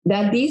parts,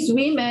 that these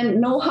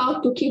women know how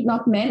to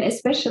kidnap men,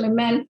 especially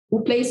men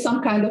who play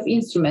some kind of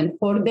instrument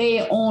for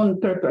their own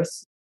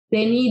purpose.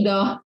 They need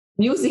a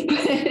music,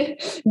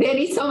 they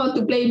need someone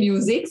to play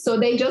music, so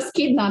they just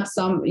kidnap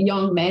some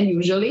young man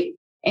usually,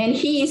 and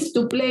he is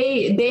to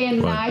play day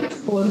and night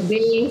for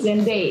days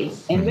and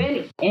days. And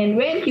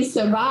when he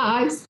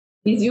survives,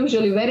 he's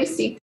usually very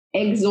sick,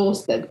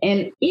 exhausted.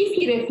 And if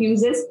he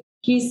refuses,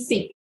 he's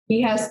sick.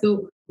 He has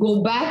to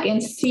go back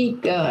and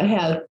seek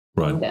help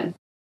from them.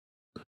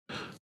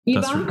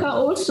 Ivanka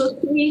also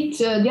treats,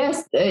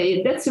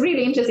 that's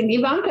really interesting.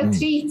 Ivanka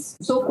treats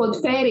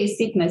so-called fairy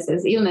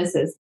sicknesses,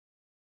 illnesses.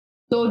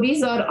 So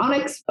these are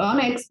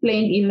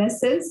unexplained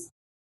illnesses.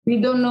 We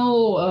don't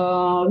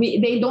know,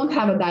 they don't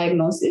have a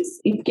diagnosis.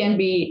 It can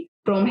be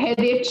from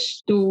headache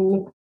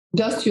to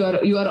just you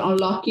are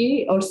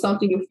unlucky or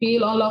something, you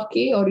feel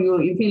unlucky or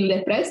you feel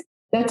depressed.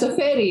 That's a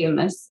fairy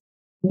illness.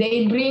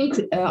 They bring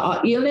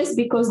illness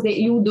because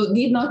you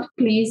did not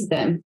please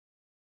them.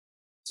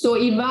 So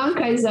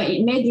Ivanka is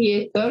a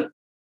mediator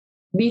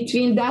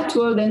between that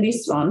world and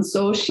this one.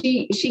 So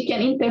she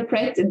can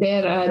interpret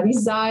their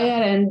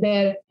desire and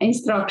their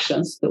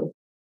instructions too.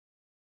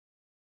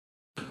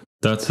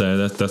 That's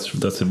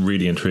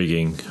really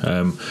intriguing.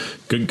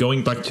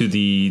 Going back to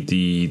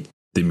the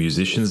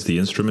musicians, the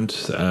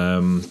instruments,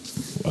 the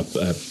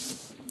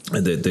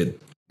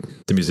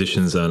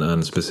musicians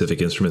and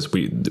specific instruments.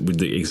 We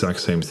the exact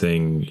same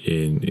thing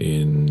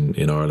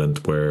in Ireland,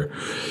 where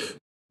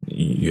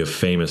you have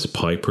famous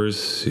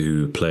pipers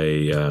who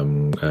play a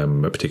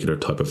particular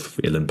type of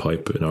uilleann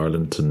pipe in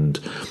Ireland, and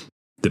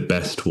the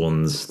best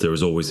ones, there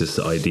was always this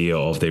idea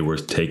of they were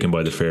taken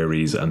by the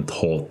fairies and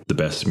taught the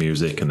best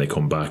music, and they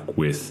come back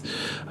with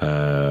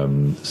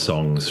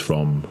songs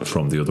from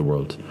the other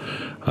world.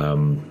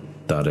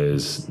 That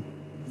is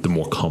the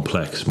more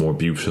complex, more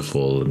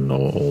beautiful, and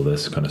all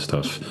this kind of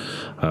stuff.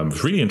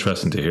 It's really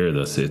interesting to hear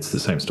this. It's the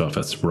same stuff.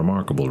 That's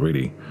remarkable,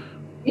 really.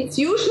 It's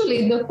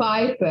usually the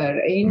piper.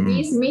 In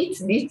these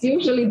myths, it's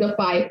usually the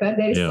piper.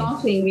 There is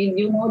something with,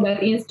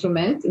 that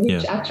instrument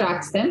which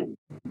attracts them.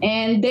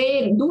 And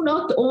they do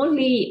not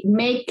only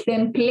make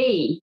them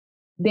play,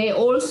 they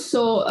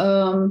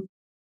also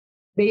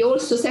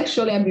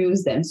sexually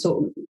abuse them.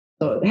 So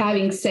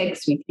having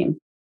sex with him.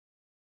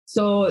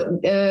 So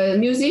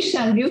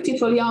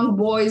beautiful young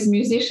boys,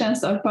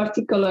 musicians are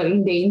particularly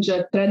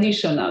endangered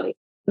traditionally.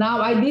 Now,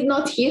 I did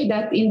not hear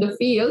that in the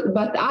field,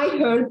 but I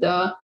heard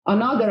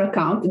another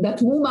account that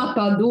Muma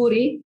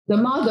Paduri, the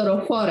mother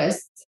of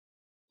Forrest,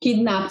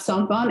 kidnapped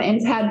someone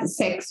and had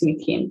sex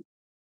with him.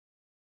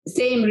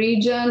 Same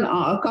region,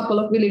 a couple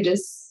of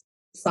villages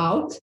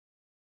south.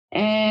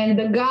 And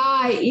the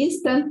guy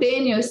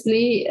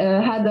instantaneously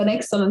had an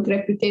excellent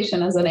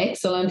reputation as an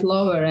excellent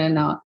lover and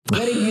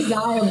very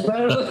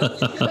desirable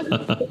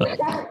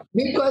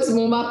because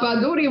Muma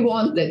Paduri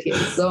wanted him.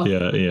 So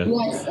yes,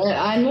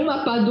 and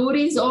Muma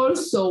Paduri is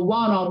also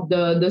one of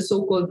the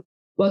so-called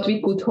what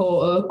we could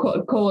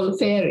call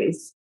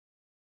fairies.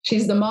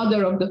 She's the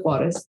mother of the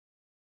forest.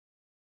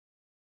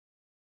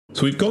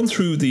 So we've gone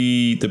through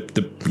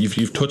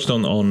you've touched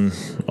on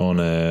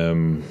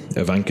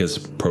Ivanka's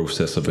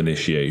process of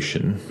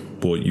initiation,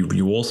 but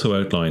you also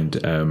outlined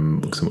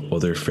some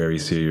other fairy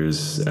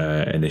seers'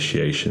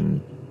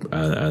 initiation,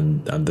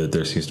 and that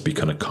there seems to be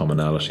kind of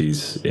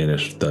commonalities in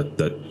it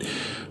that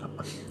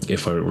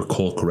if I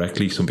recall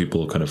correctly, some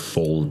people kind of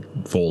fall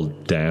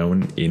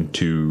down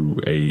into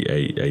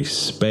a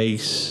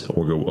space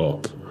or go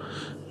up.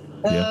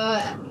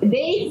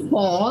 They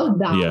fall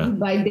down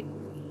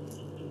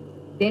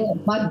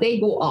but they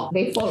go up.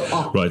 They fall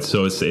up. Right.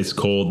 So it's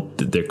called,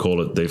 they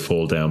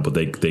fall down, but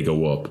they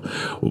go up.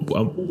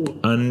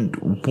 And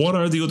what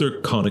are the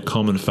other kind of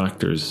common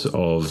factors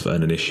of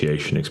an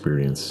initiation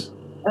experience?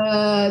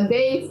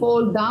 They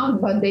fall down,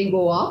 but they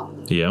go up.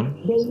 Yeah.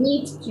 They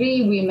meet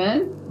three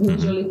women,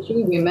 usually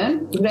three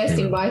women, dressed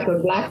in white or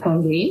black or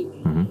green.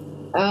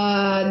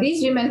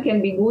 These women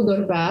can be good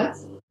or bad,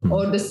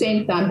 or at the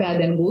same time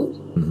bad and good.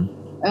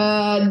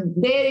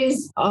 They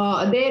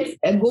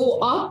go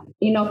up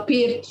in a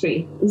pear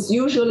tree. It's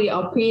usually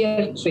a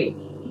pear tree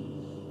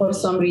for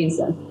some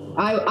reason.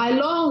 I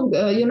long,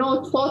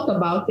 thought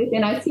about it,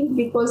 and I think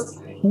because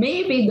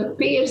maybe the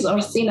pears are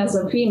seen as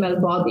a female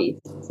body.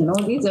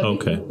 These are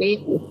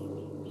female.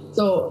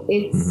 So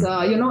it's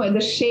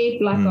the shape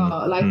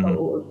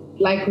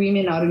like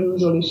women are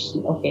usually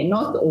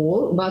not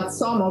all, but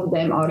some of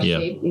them are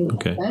shaped in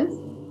that sense.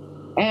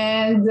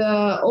 And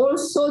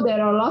also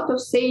there are a lot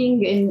of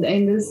saying in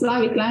the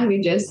Slavic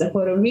languages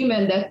for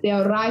women that they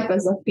are ripe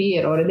as a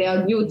pear or they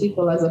are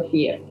beautiful as a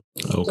pear.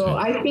 So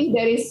I think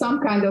there is some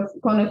kind of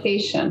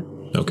connotation.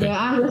 The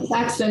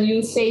Anglo-Saxon,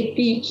 you say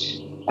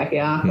peach, like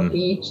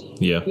peach.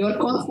 Yeah. You're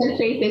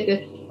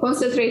concentrated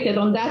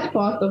on that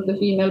part of the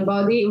female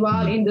body,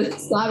 while in the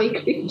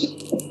Slavic region,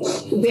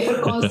 they are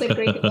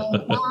concentrated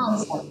on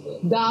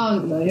the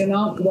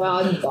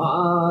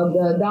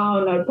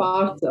downer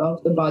part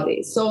of the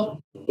body. So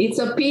it's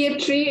a pear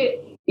tree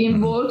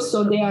involved,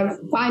 so they are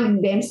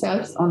finding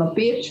themselves on a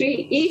pear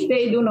tree. If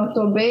they do not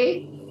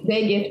obey,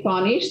 they get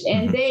punished,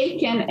 and they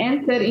can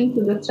enter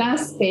into the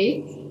trance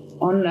state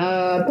on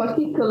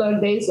particular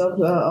days of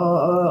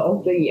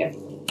the year.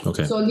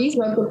 Okay. So these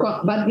are the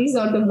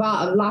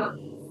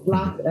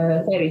black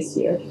fairies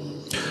here.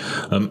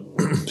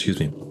 Excuse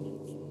me.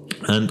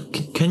 And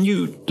can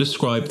you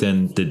describe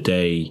then the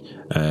day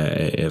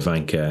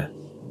Ivanka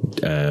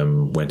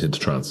went into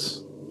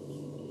trance?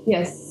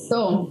 Yes.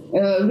 So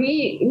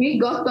we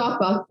got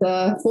up at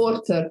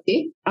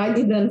 4:30. I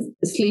didn't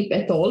sleep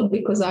at all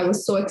because I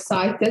was so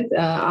excited.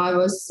 I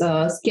was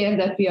scared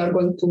that we are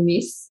going to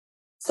miss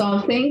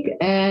something,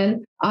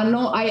 and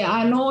I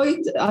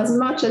annoyed as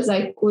much as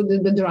I could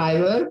the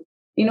driver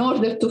in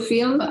order to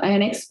film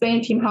and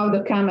explain to him how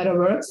the camera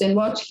works and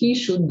what he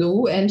should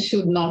do and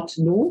should not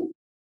do.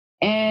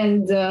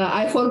 And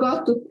I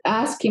forgot to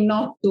ask him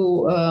not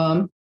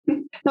to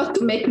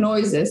make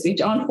noises,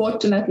 which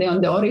unfortunately on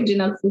the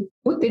original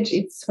footage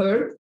it's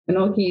heard.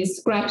 He's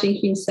scratching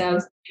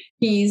himself.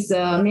 He's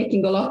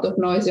making a lot of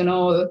noise,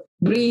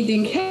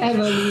 breathing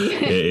heavily.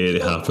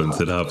 It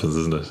happens,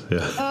 isn't it?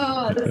 Yeah.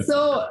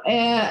 So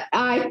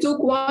I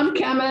took one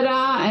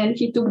camera and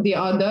he took the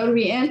other.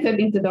 We entered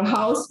into the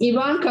house.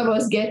 Ivanka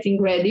was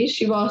getting ready.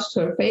 She washed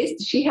her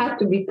face. She had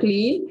to be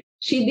clean.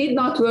 She did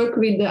not work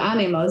with the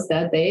animals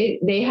that day.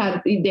 They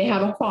have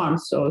a farm,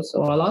 so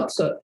a lot.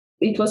 So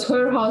it was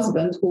her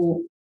husband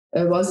who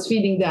was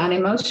feeding the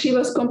animals. She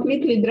was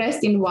completely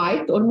dressed in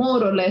white, or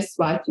more or less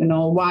white,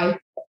 white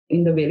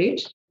in the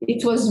village.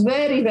 It was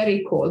very,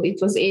 very cold. It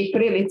was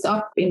April. It's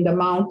up in the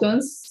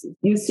mountains,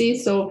 you see.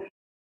 So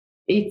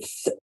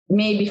it's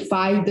maybe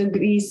 5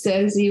 degrees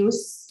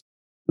Celsius,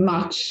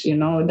 much,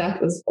 that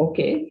was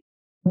okay.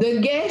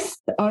 The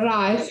guests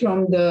arrived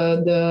from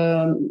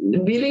the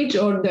village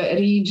or the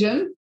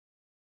region.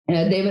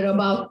 They were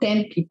about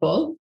 10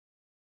 people.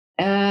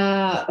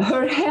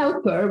 Her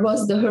helper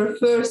was her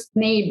first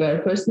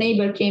neighbor. First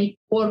neighbor came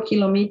 4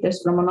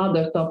 kilometers from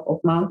another top of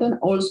mountain,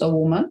 also a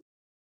woman,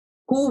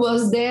 who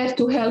was there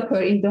to help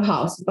her in the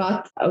house.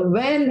 But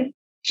when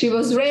she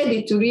was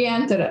ready to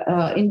re-enter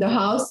in the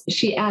house,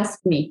 she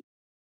asked me.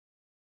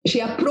 She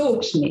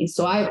approached me.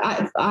 So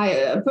I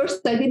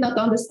first I did not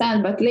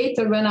understand, but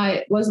later when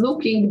I was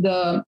looking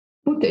the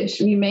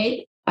footage we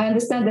made, I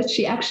understand that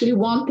she actually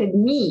wanted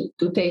me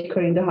to take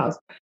her in the house.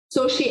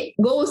 So she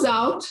goes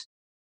out.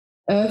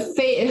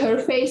 Her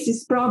face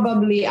is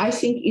probably, I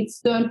think it's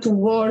turned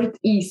toward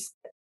east,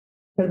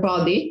 her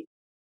body.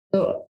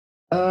 So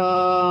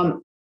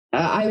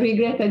I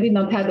regret I did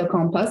not have a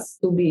compass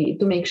to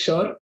make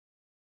sure.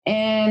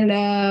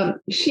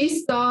 And she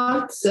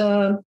starts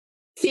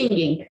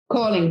singing,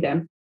 calling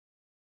them.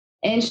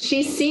 And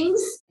she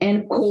sings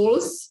and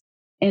calls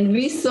and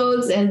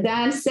whistles and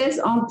dances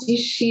until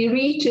she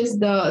reaches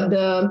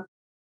the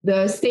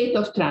state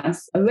of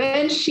trance.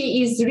 When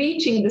she is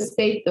reaching the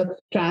state of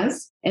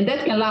trance, and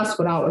that can last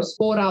for hours,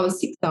 4 hours,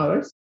 6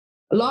 hours.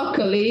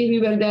 Luckily, we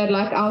were there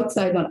like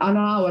outside an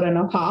hour and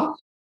a half.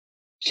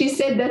 She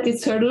said that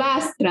it's her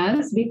last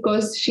trance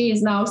because she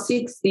is now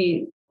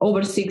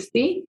over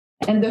 60,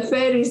 and the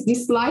fairies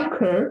dislike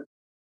her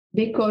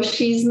because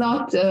she's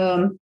not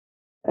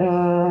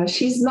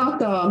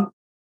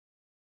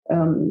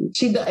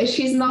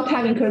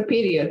having her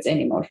periods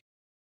anymore.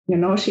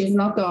 She's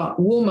not a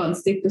woman,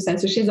 strict to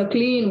sense. So she's a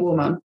clean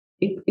woman.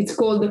 It's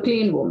called the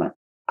clean woman.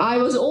 I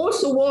was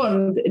also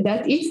warned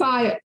that if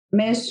I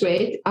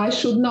menstruate, I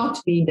should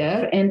not be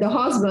there. And the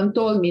husband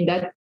told me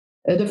that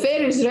the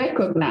fairies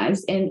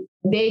recognize, and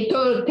they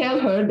tell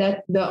her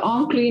that the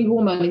unclean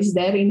woman is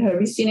there in her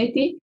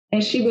vicinity,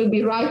 and she will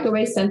be right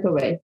away sent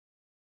away.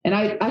 And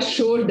I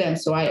assured them,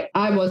 so I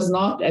was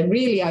not, I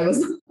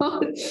was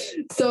not.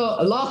 So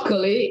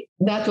luckily,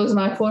 that was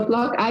my fourth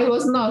luck. I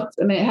was not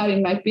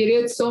having my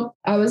period, so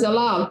I was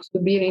allowed to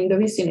be in the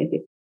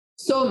vicinity.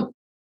 So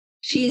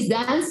she's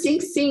dancing,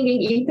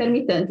 singing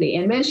intermittently.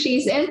 And when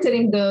she's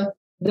entering the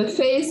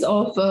phase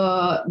of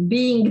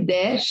being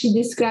there, she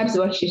describes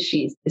what she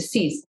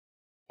sees.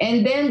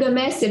 And then the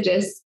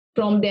messages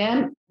from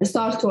them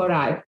start to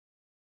arrive.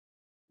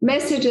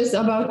 Messages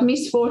about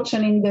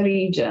misfortune in the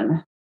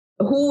region.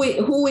 Who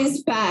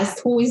is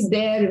past, who is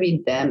there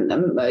with them.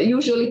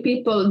 Usually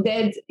people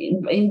dead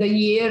in the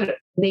year,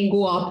 they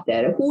go up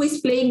there. Who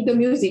is playing the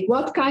music?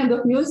 What kind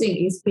of music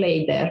is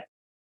played there?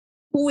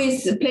 Who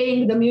is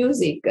playing the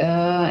music,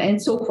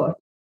 and so forth.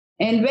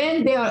 And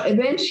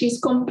when she's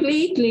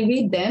completely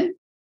with them,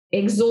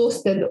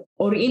 exhausted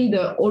or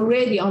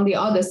already on the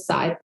other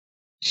side,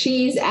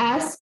 she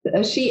asked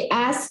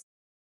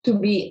to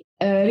be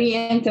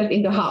re-entered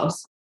in the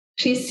house.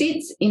 She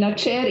sits in a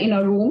chair in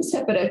a room,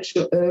 separate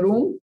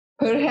room.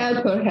 Her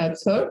helper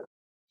helps her.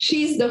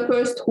 She's the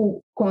first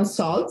who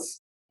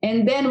consults.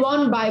 And then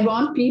one by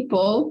one,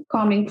 people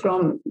coming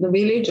from the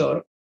village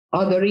or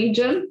other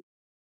region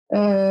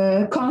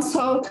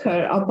consult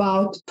her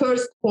about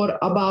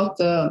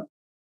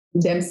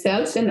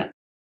themselves and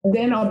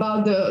then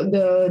about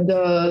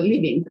the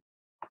living.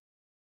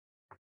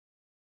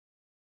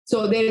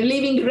 So their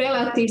living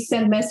relatives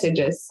send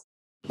messages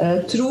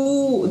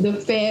through the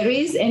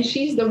fairies, and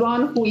she's the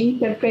one who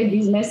interprets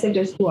these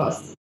messages to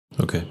us.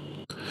 Okay.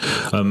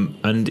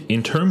 And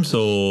in terms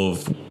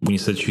of when you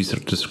said she's sort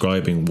of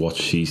describing what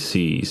she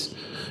sees,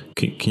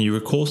 can you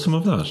recall some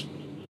of that?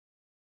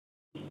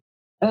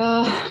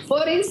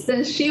 For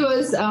instance, she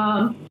was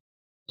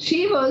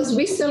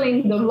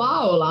whistling the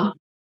viola,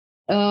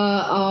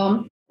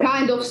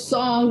 kind of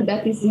song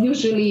that is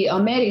usually a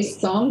merry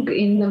song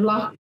in the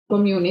Vlach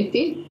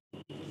community,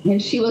 and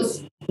she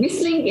was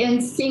whistling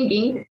and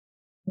singing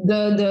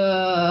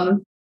the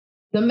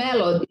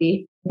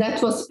melody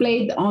that was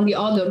played on the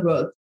other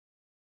world.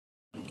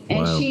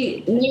 And wow.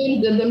 She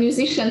named the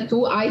musician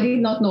too. I did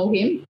not know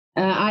him.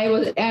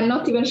 I'm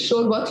not even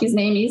sure what his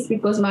name is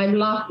because my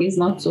Vlach is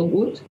not so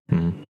good.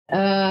 Mm.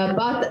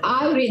 But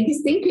I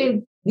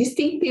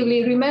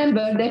distinctively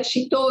remember that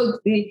she told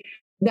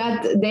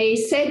that they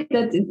said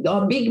that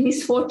a big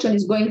misfortune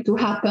is going to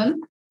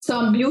happen.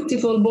 Some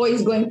beautiful boy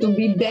is going to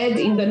be dead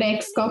in the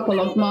next couple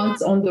of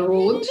months on the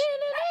road,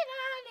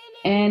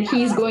 and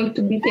he's going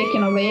to be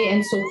taken away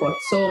and so forth.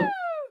 So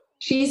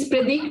she's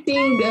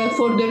predicting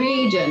for the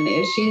region.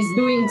 She's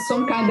doing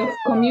some kind of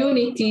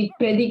community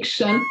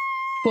prediction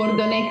for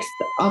the next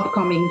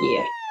upcoming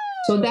year.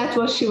 So that's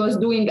what she was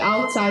doing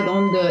outside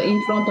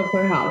in front of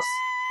her house.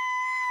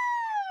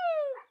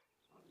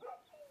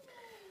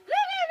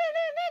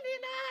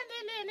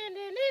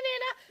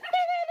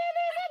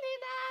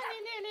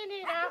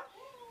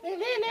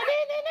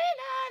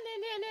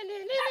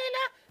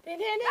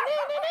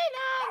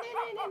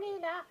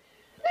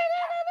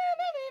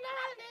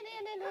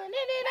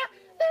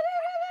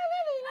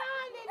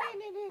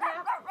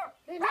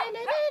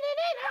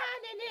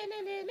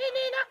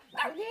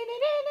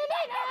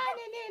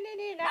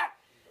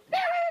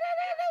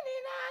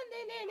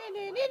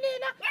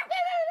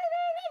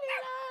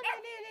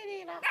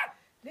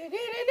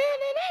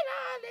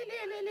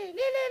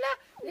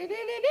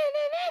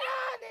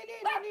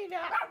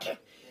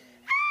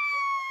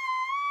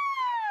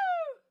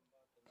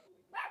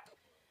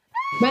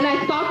 When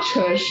I touched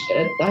her,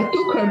 I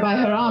took her by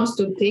her arms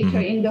to take her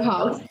in the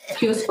house.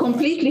 She was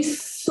completely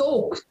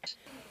soaked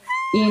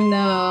in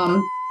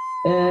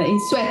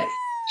sweat.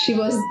 She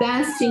was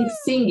dancing,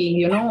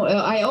 singing,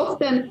 I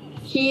often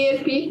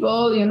hear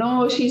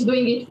people, she's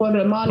doing it for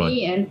the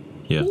money. Right. And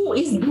yeah. Who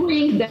is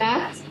doing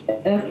that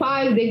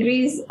 5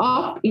 degrees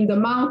up in the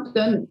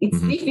mountain? It's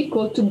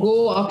difficult to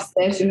go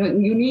upstairs.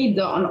 You need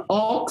an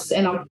ox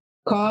and a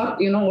cart,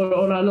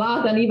 or a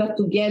Lada Niva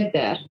to get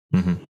there.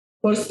 Mm-hmm.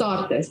 For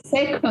starters.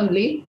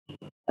 Secondly,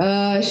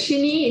 she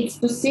needs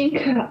to sing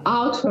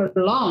out her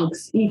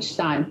lungs each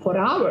time for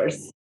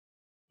hours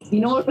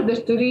in order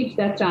to reach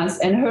that trance.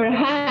 And her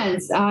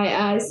hands,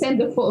 I sent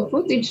the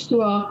footage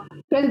to a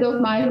friend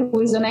of mine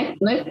who is an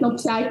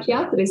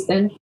ethnopsychiatrist,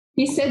 and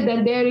he said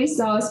that there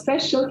is a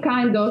special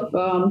kind of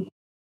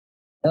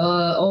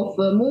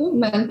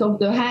movement of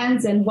the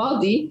hands and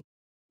body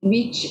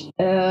which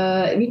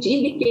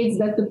indicates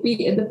that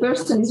the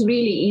person is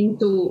really in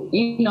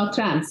a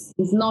trance,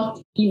 is not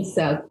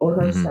himself or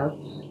herself.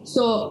 Mm-hmm.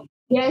 So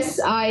yes,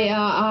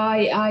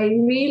 I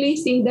really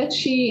think that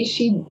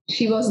she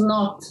was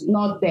not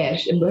there.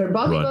 Her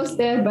body was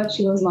there, but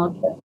she was not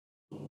there.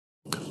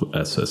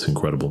 That's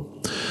incredible,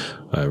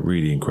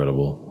 really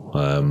incredible.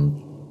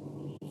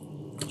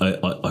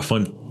 I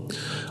find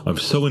I'm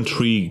so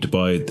intrigued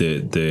by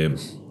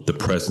the the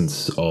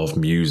presence of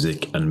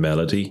music and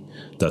melody,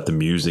 that the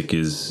music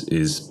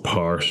is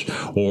part,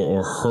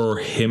 or her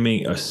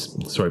humming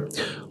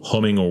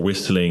or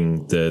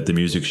whistling the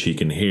music she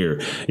can hear.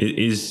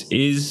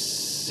 Is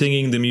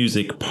singing the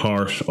music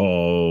part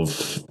of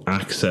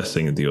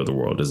accessing the other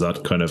world? Is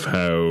that kind of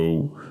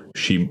how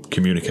she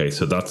communicates?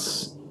 So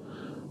that's,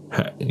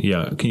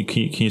 yeah.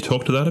 Can you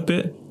talk to that a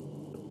bit?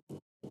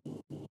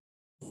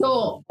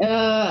 So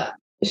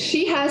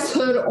she has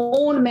her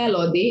own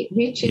melody,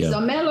 which is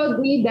a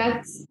melody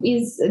that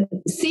is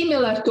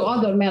similar to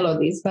other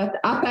melodies, but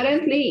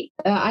apparently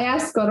I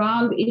asked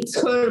around,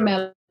 it's her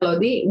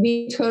melody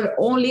with her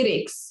own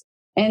lyrics.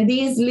 And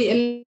these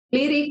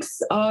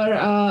lyrics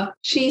are,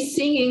 she's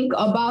singing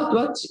about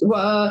what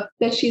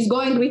that she's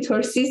going with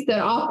her sister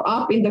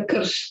up in the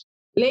Kirch.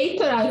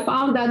 Later I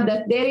found out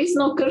that there is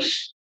no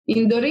Kirch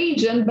in the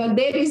region, but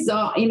there is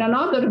in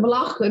another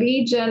Vlach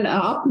region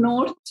up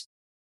north,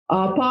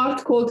 a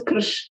part called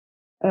Kirch.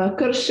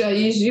 Kirch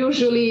is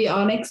usually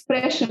an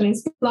expression in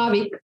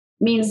Slavic,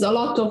 means a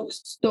lot of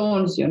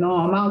stones, a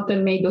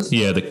mountain made of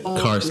stones. Yeah, the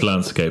karst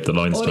landscape, the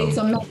limestone.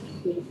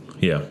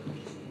 Yeah.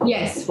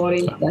 Yes, for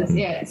instance.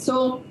 Yeah.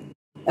 So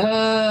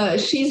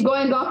she's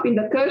going up in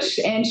the Kirch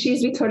and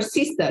she's with her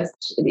sisters.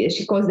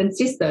 She calls them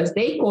sisters.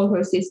 They call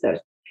her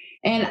sisters.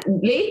 And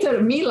later,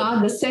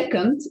 Mila, the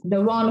second,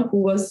 the one who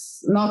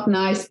was not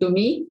nice to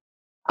me,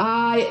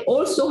 I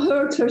also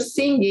heard her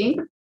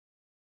singing,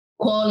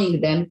 calling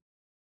them.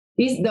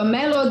 The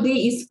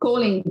melody is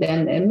calling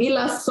them.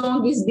 Mila's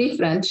song is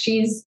different.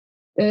 She's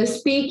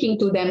speaking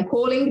to them,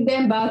 calling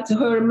them, but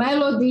her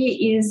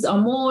melody is a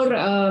more,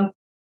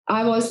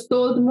 I was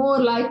told, more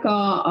like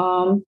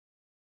a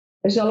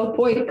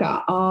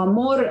žalopojka,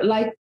 more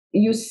like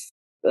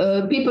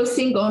people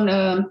sing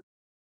on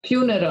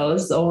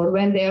funerals or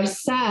when they are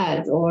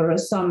sad or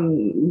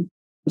some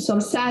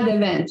sad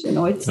event.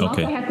 It's not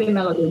a happy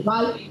melody.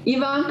 While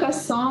Ivanka's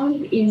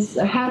song is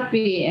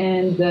happy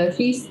and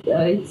feast.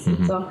 It's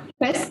a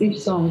festive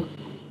song.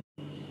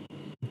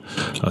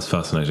 That's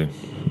fascinating.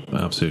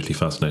 Absolutely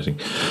fascinating.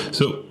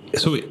 So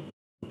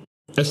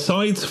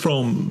aside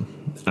from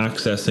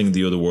accessing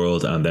the other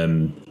world and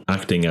then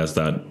acting as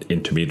that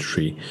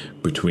intermediary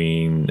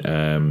between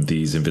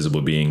these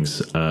invisible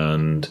beings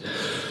and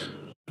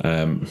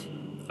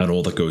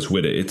all that goes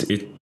with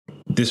it,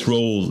 this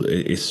role,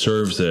 it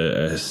serves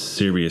a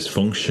serious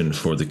function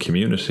for the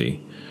community.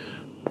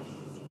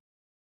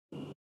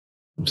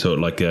 So,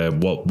 like,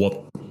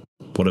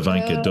 what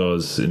Ivanka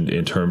does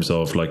in terms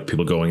of like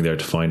people going there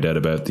to find out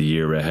about the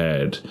year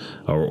ahead,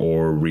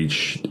 or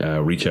reach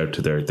out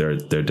to their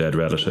dead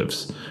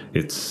relatives.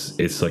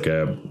 It's like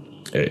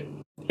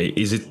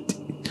is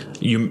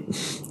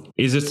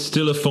it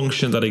still a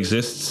function that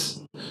exists?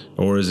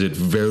 Or is it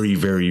very,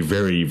 very,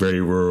 very,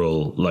 very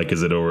rural? Like,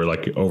 is it over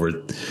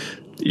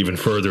even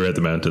further at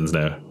the mountains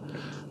now?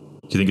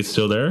 Do you think it's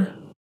still there?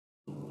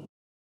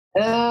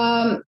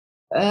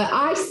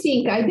 I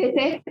think I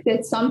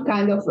detected some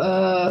kind of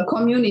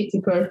community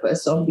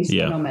purpose of this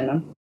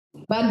phenomenon.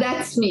 But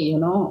that's me,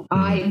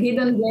 I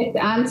didn't get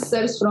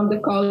answers from the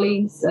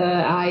colleagues.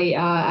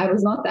 I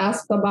was not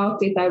asked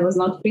about it. I was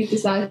not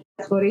criticized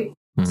for it.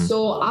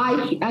 So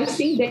I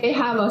think they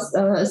have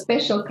a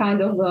special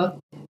kind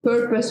of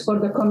purpose for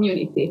the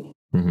community.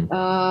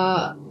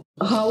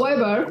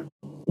 However,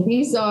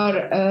 these are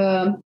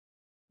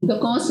the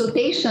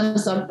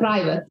consultations are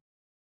private,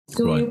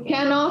 so you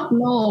cannot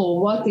know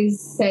what is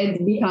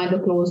said behind the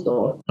closed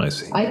door. I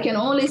see. I can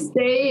only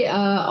say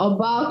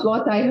about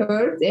what I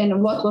heard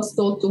and what was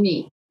told to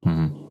me.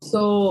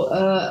 So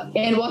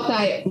and what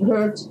I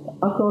heard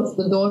across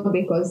the door,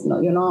 because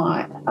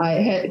I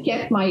had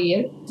kept my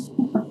ear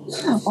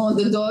on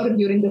the door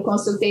during the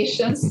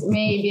consultations.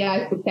 Maybe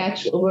I could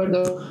catch a word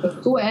or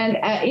two. And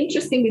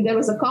interestingly, there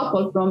was a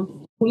couple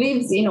who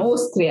lives in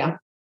Austria.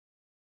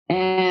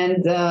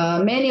 And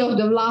many of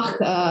the Vlach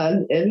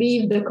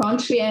leave the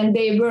country and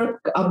they work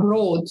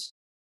abroad.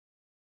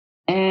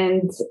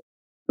 And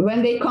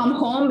when they come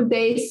home,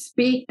 they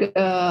speak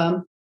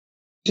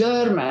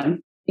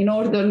German in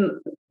order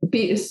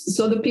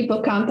so the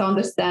people can't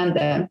understand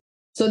them.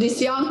 So this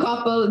young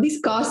couple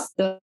discussed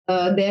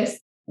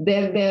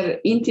their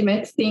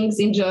intimate things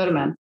in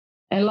German.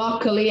 And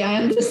luckily,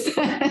 I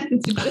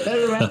understand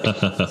German.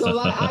 So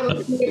I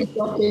was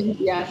eavesdropping.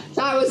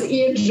 So I was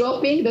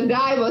eavesdropping. The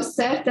guy was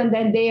certain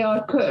that they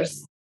are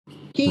cursed.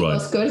 He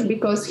was cursed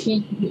because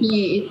he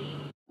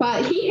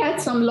had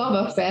some love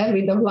affair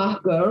with a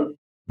Vlach girl,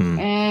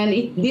 and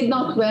it did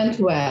not went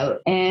well.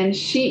 And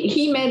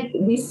he met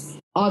this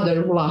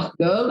other Vlach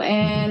girl,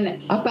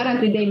 and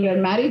apparently they were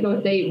married or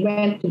they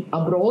went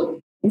abroad.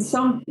 And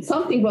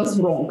something was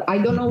wrong. I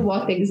don't know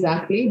what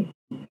exactly.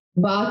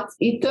 But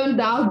it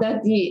turned out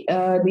that the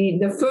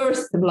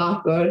first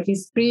Vlach girl,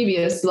 his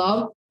previous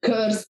love,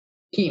 cursed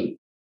him,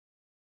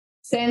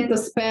 sent a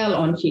spell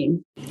on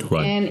him,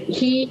 and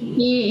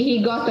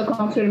he got a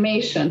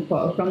confirmation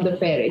from the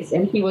fairies,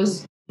 and he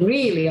was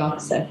really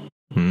upset.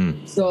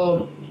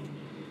 So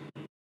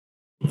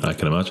I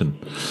can imagine.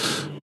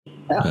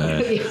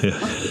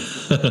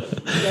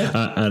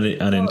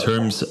 And in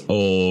terms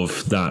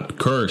of that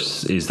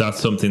curse, is that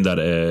something that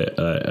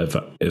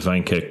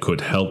Ivanka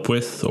could help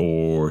with,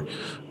 or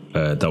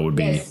that would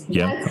be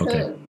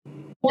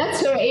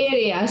That's her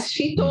area.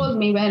 She told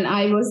me when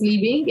I was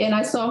leaving, and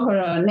I saw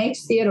her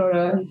next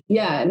year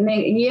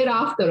year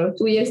after or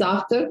 2 years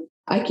after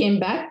I came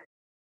back.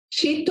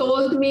 She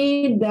told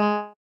me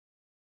that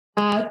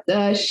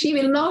she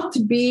will not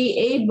be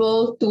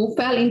able to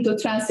fall into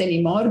trance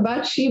anymore,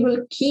 but she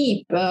will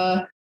keep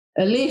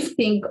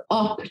lifting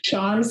up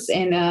charms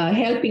and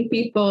helping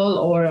people,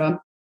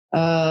 or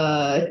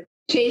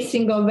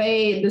chasing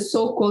away the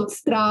so-called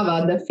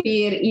strava, the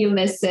fear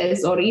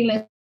illnesses or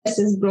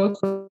illnesses brought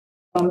from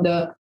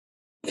the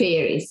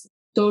fairies.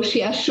 So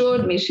she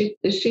assured me she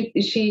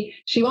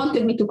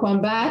wanted me to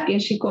come back,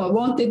 and she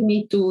wanted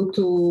me to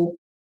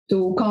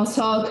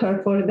consult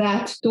her for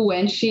that too.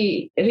 And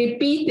she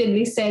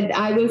repeatedly said,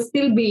 I will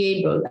still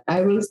be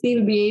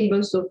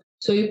able.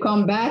 So you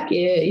come back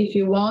if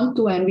you want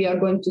to, and we are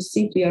going to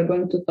sit, we are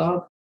going to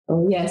talk.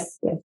 Oh, yes.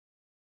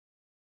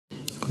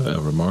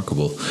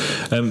 Remarkable.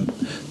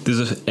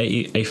 There's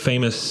a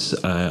famous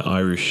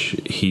Irish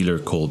healer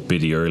called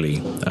Biddy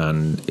Early,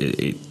 and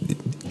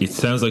it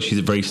sounds like she's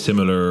a very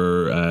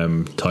similar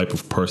type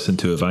of person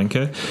to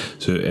Ivanka.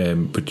 So,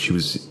 but she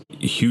was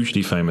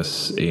hugely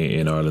famous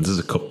in Ireland. This is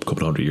a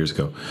couple hundred years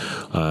ago.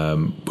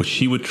 But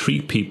she would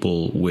treat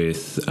people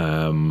with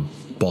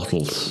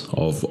bottles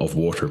of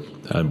water,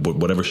 and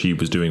whatever she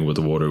was doing with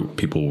the water,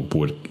 people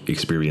would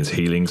experience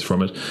healings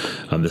from it.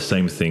 And the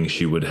same thing,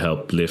 she would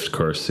help lift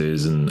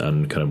curses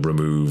and kind of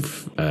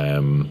remove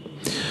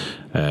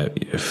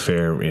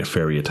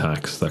fairy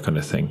attacks, that kind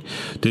of thing.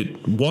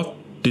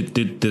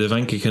 Did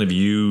Ivanka kind of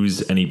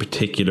use any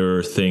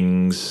particular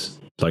things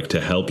like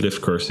to help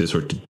lift curses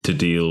or to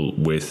deal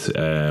with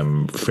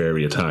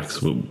fairy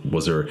attacks?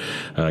 Was there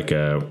like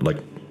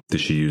did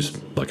she use,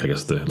 like, I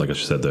guess like I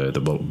said, the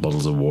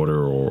bottles of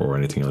water or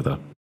anything like that?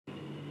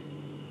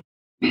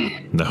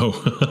 No,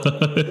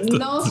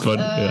 not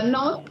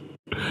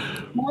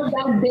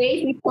that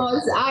day,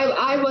 because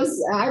I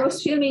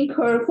was filming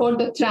her for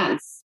the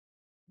trance,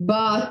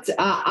 but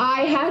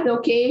I had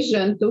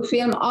occasion to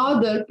film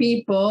other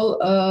people,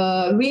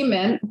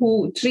 women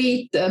who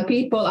treat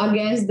people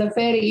against the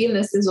fairy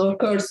illnesses or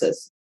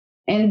curses,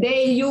 and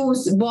they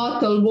use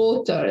bottled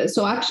water.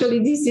 So actually,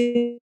 this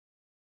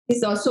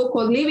is a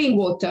so-called living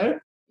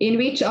water in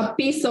which a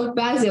piece of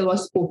basil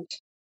was put.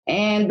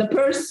 And the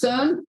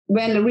person,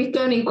 when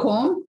returning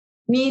home,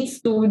 needs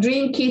to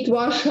drink it,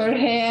 wash her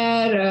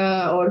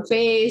hair or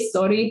face,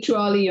 or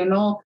ritually,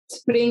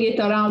 spring it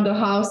around the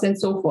house and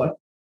so forth.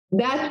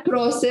 That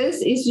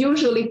process is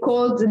usually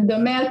called the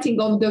melting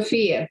of the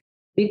fear,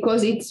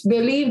 because it's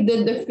believed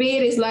that the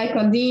fear is like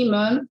a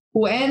demon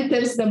who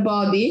enters the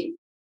body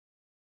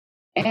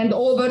and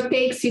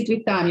overtakes it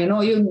with time.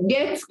 You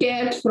get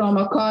scared from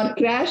a car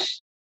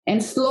crash,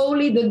 and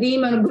slowly the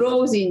demon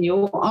grows in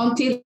you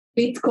until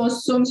it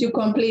consumes you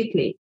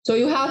completely. So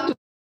you have to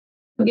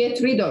get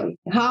rid of it.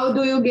 How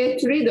do you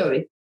get rid of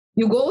it?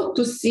 You go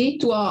to see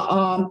to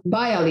a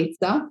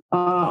Bayalitza,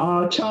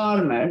 a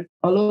charmer,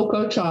 a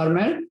local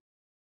charmer,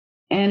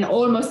 and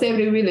almost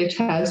every village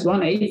has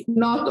one. If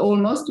not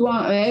almost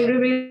one,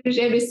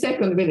 every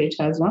second village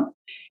has one.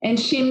 And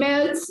she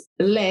melts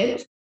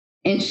lead,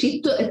 and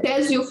she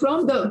tells you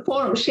from the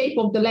shape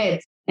of the lead.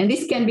 And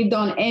this can be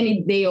done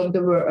any day of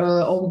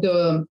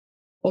the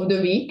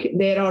week.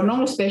 There are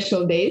no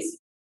special days.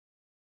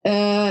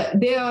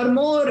 There are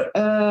more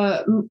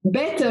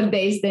better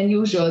days than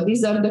usual.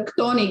 These are the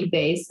chthonic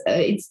days.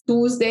 It's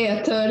Tuesday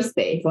or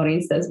Thursday, for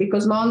instance,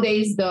 because Monday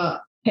is the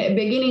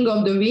beginning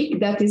of the week.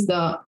 That is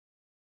the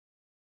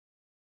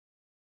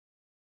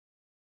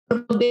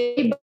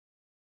day.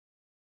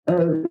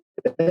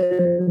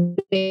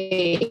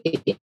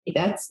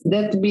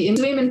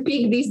 Women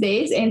pick these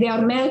days, and they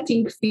are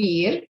melting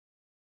fear,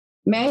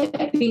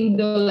 melting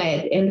the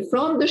lead, and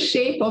from the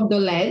shape of the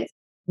lead,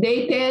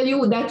 they tell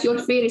you that your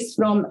fear is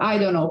from, I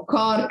don't know,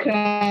 car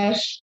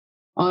crash,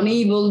 an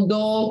evil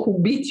dog who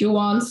beat you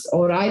once,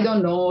 or I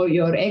don't know,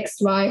 your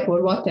ex-wife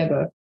or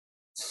whatever.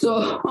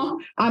 So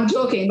I'm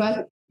joking,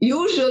 but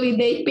usually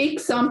they pick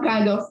some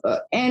kind of,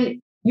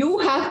 and you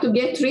have to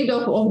get rid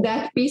of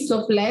that piece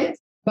of lead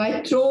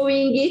by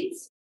throwing it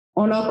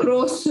on a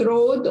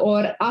crossroad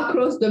or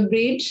across the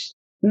bridge,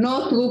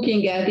 not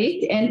looking at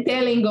it, and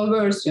telling a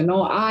verse,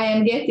 I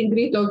am getting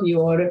rid of you,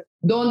 or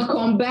don't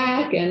come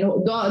back, and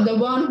the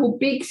one who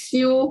picks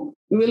you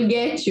will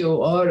get you.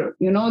 Or,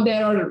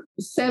 there are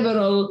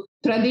several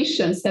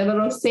traditions,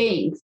 several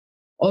sayings.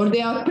 Or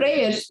there are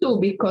prayers too,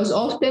 because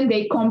often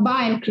they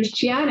combine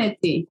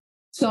Christianity,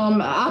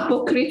 some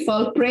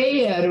apocryphal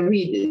prayer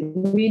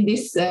with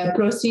this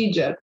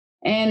procedure.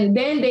 And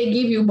then they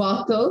give you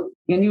bottle,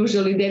 and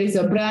usually there is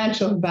a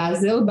branch of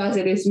basil.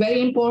 Basil is very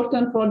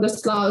important for the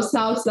South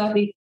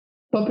Slavic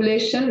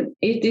population.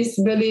 It is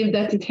believed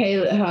that it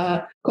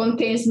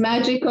contains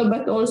magical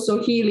but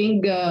also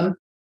healing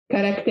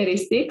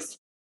characteristics.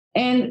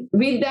 And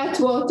with that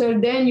water,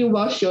 then you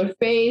wash your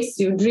face,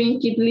 you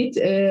drink it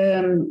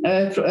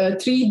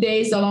 3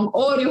 days along,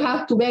 or you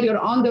have to wear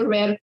your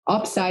underwear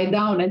upside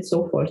down and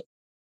so forth.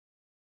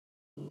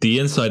 The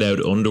inside out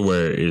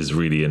underwear is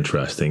really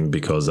interesting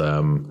because,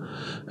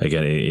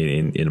 again,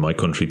 in my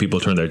country,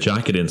 people turn their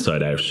jacket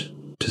inside out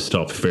to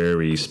stop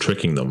fairies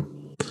tricking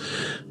them,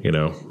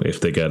 if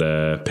they get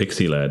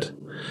pixie led.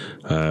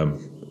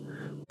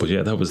 But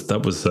yeah,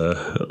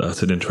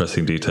 that's an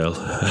interesting detail.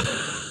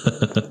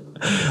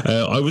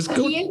 I was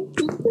going.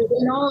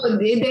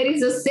 There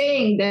is a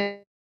saying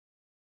that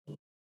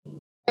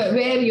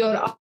wear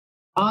your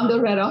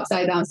underwear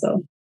upside down.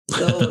 So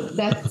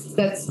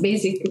that's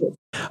basically it.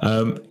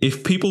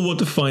 If people want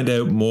to find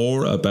out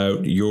more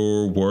about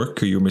your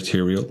work or your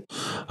material,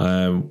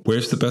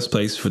 where's the best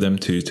place for them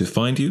to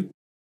find you?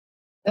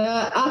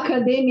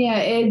 Academia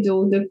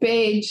Edu, the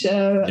page,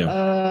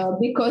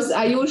 because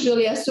I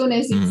usually, as soon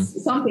as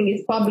something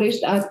is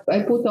published,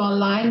 I put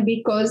online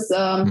because,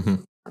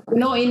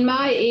 in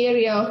my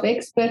area of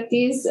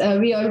expertise,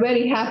 we are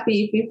very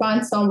happy if we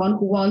find someone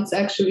who wants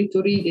actually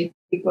to read it,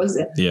 because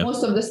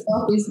most of the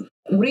stuff is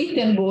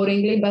written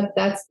boringly, but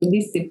that's the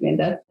discipline.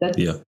 That's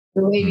the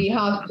way we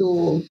have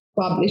to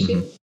publish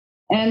it.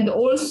 And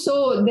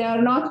also, there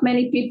are not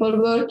many people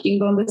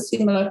working on the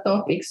similar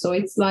topics. So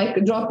it's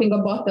like dropping a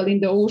bottle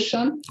in the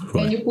ocean. Right.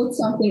 When you put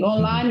something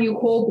online, you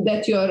hope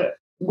that you're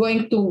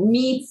going to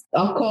meet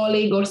a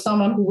colleague or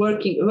someone who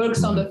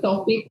works on the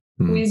topic,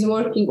 who is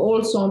working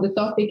also on the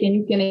topic, and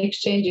you can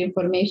exchange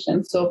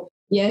information. So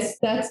yes,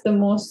 that's the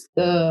most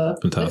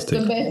that's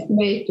the best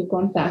way to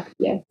contact.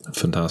 Yeah,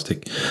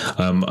 fantastic.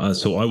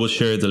 So I will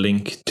share the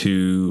link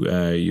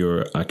to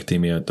your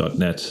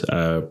academia.net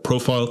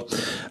profile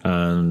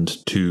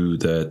and to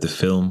the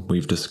film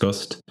we've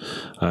discussed.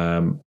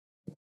 So,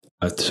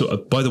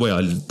 by the way,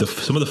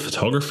 some of the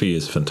photography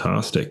is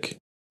fantastic.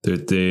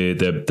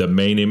 The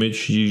main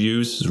image you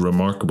use is a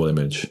remarkable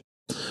image.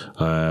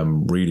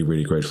 Really,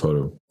 really great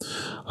photo.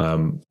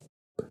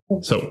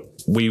 So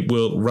we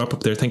will wrap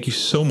up there. Thank you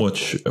so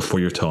much for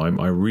your time.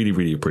 I really,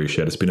 really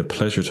appreciate it. It's been a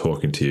pleasure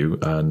talking to you,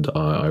 and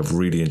I've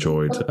really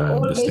enjoyed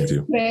listening to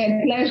you.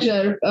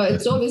 Pleasure.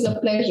 It's always a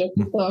pleasure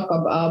to talk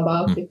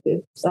about it.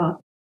 It's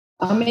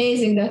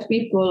amazing that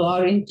people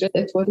are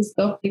interested for this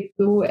topic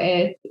too.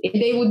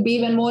 They would be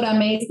even more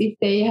amazed if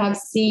they have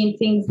seen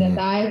things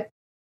that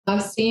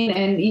I've seen,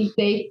 and if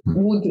they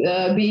would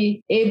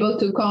be able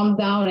to come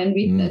down and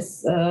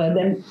witness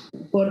them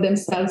for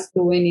themselves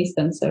too in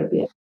Eastern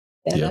Serbia.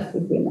 Yeah, that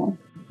would be nice.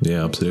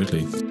 Yeah,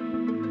 absolutely.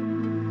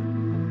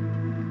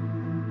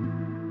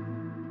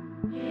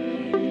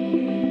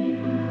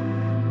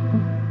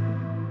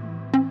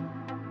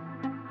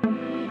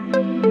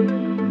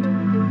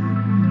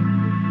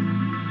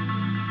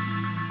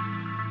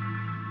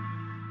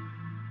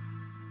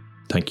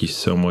 Thank you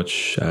so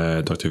much,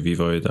 Dr.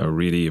 Vivoid. I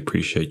really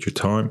appreciate your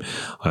time.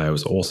 It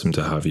was awesome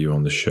to have you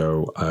on the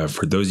show.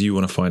 For those of you who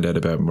want to find out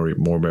about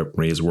more about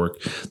Maria's work,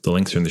 the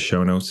links are in the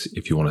show notes.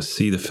 If you want to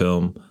see the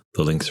film,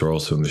 the links are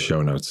also in the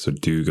show notes. So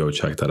do go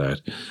check that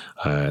out.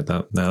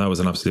 That was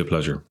an absolute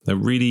pleasure. I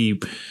really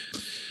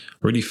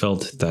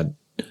felt that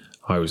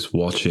I was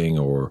watching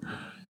or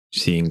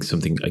seeing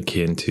something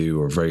akin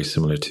to or very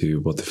similar to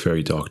what the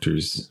fairy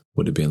doctors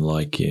would have been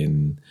like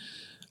in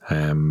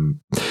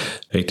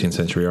 18th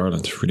century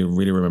Ireland.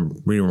 Really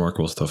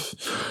remarkable stuff.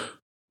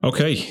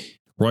 Okay,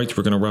 right,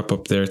 we're going to wrap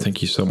up there.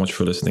 Thank you so much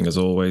for listening as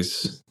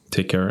always.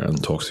 Take care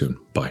and talk soon.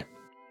 Bye.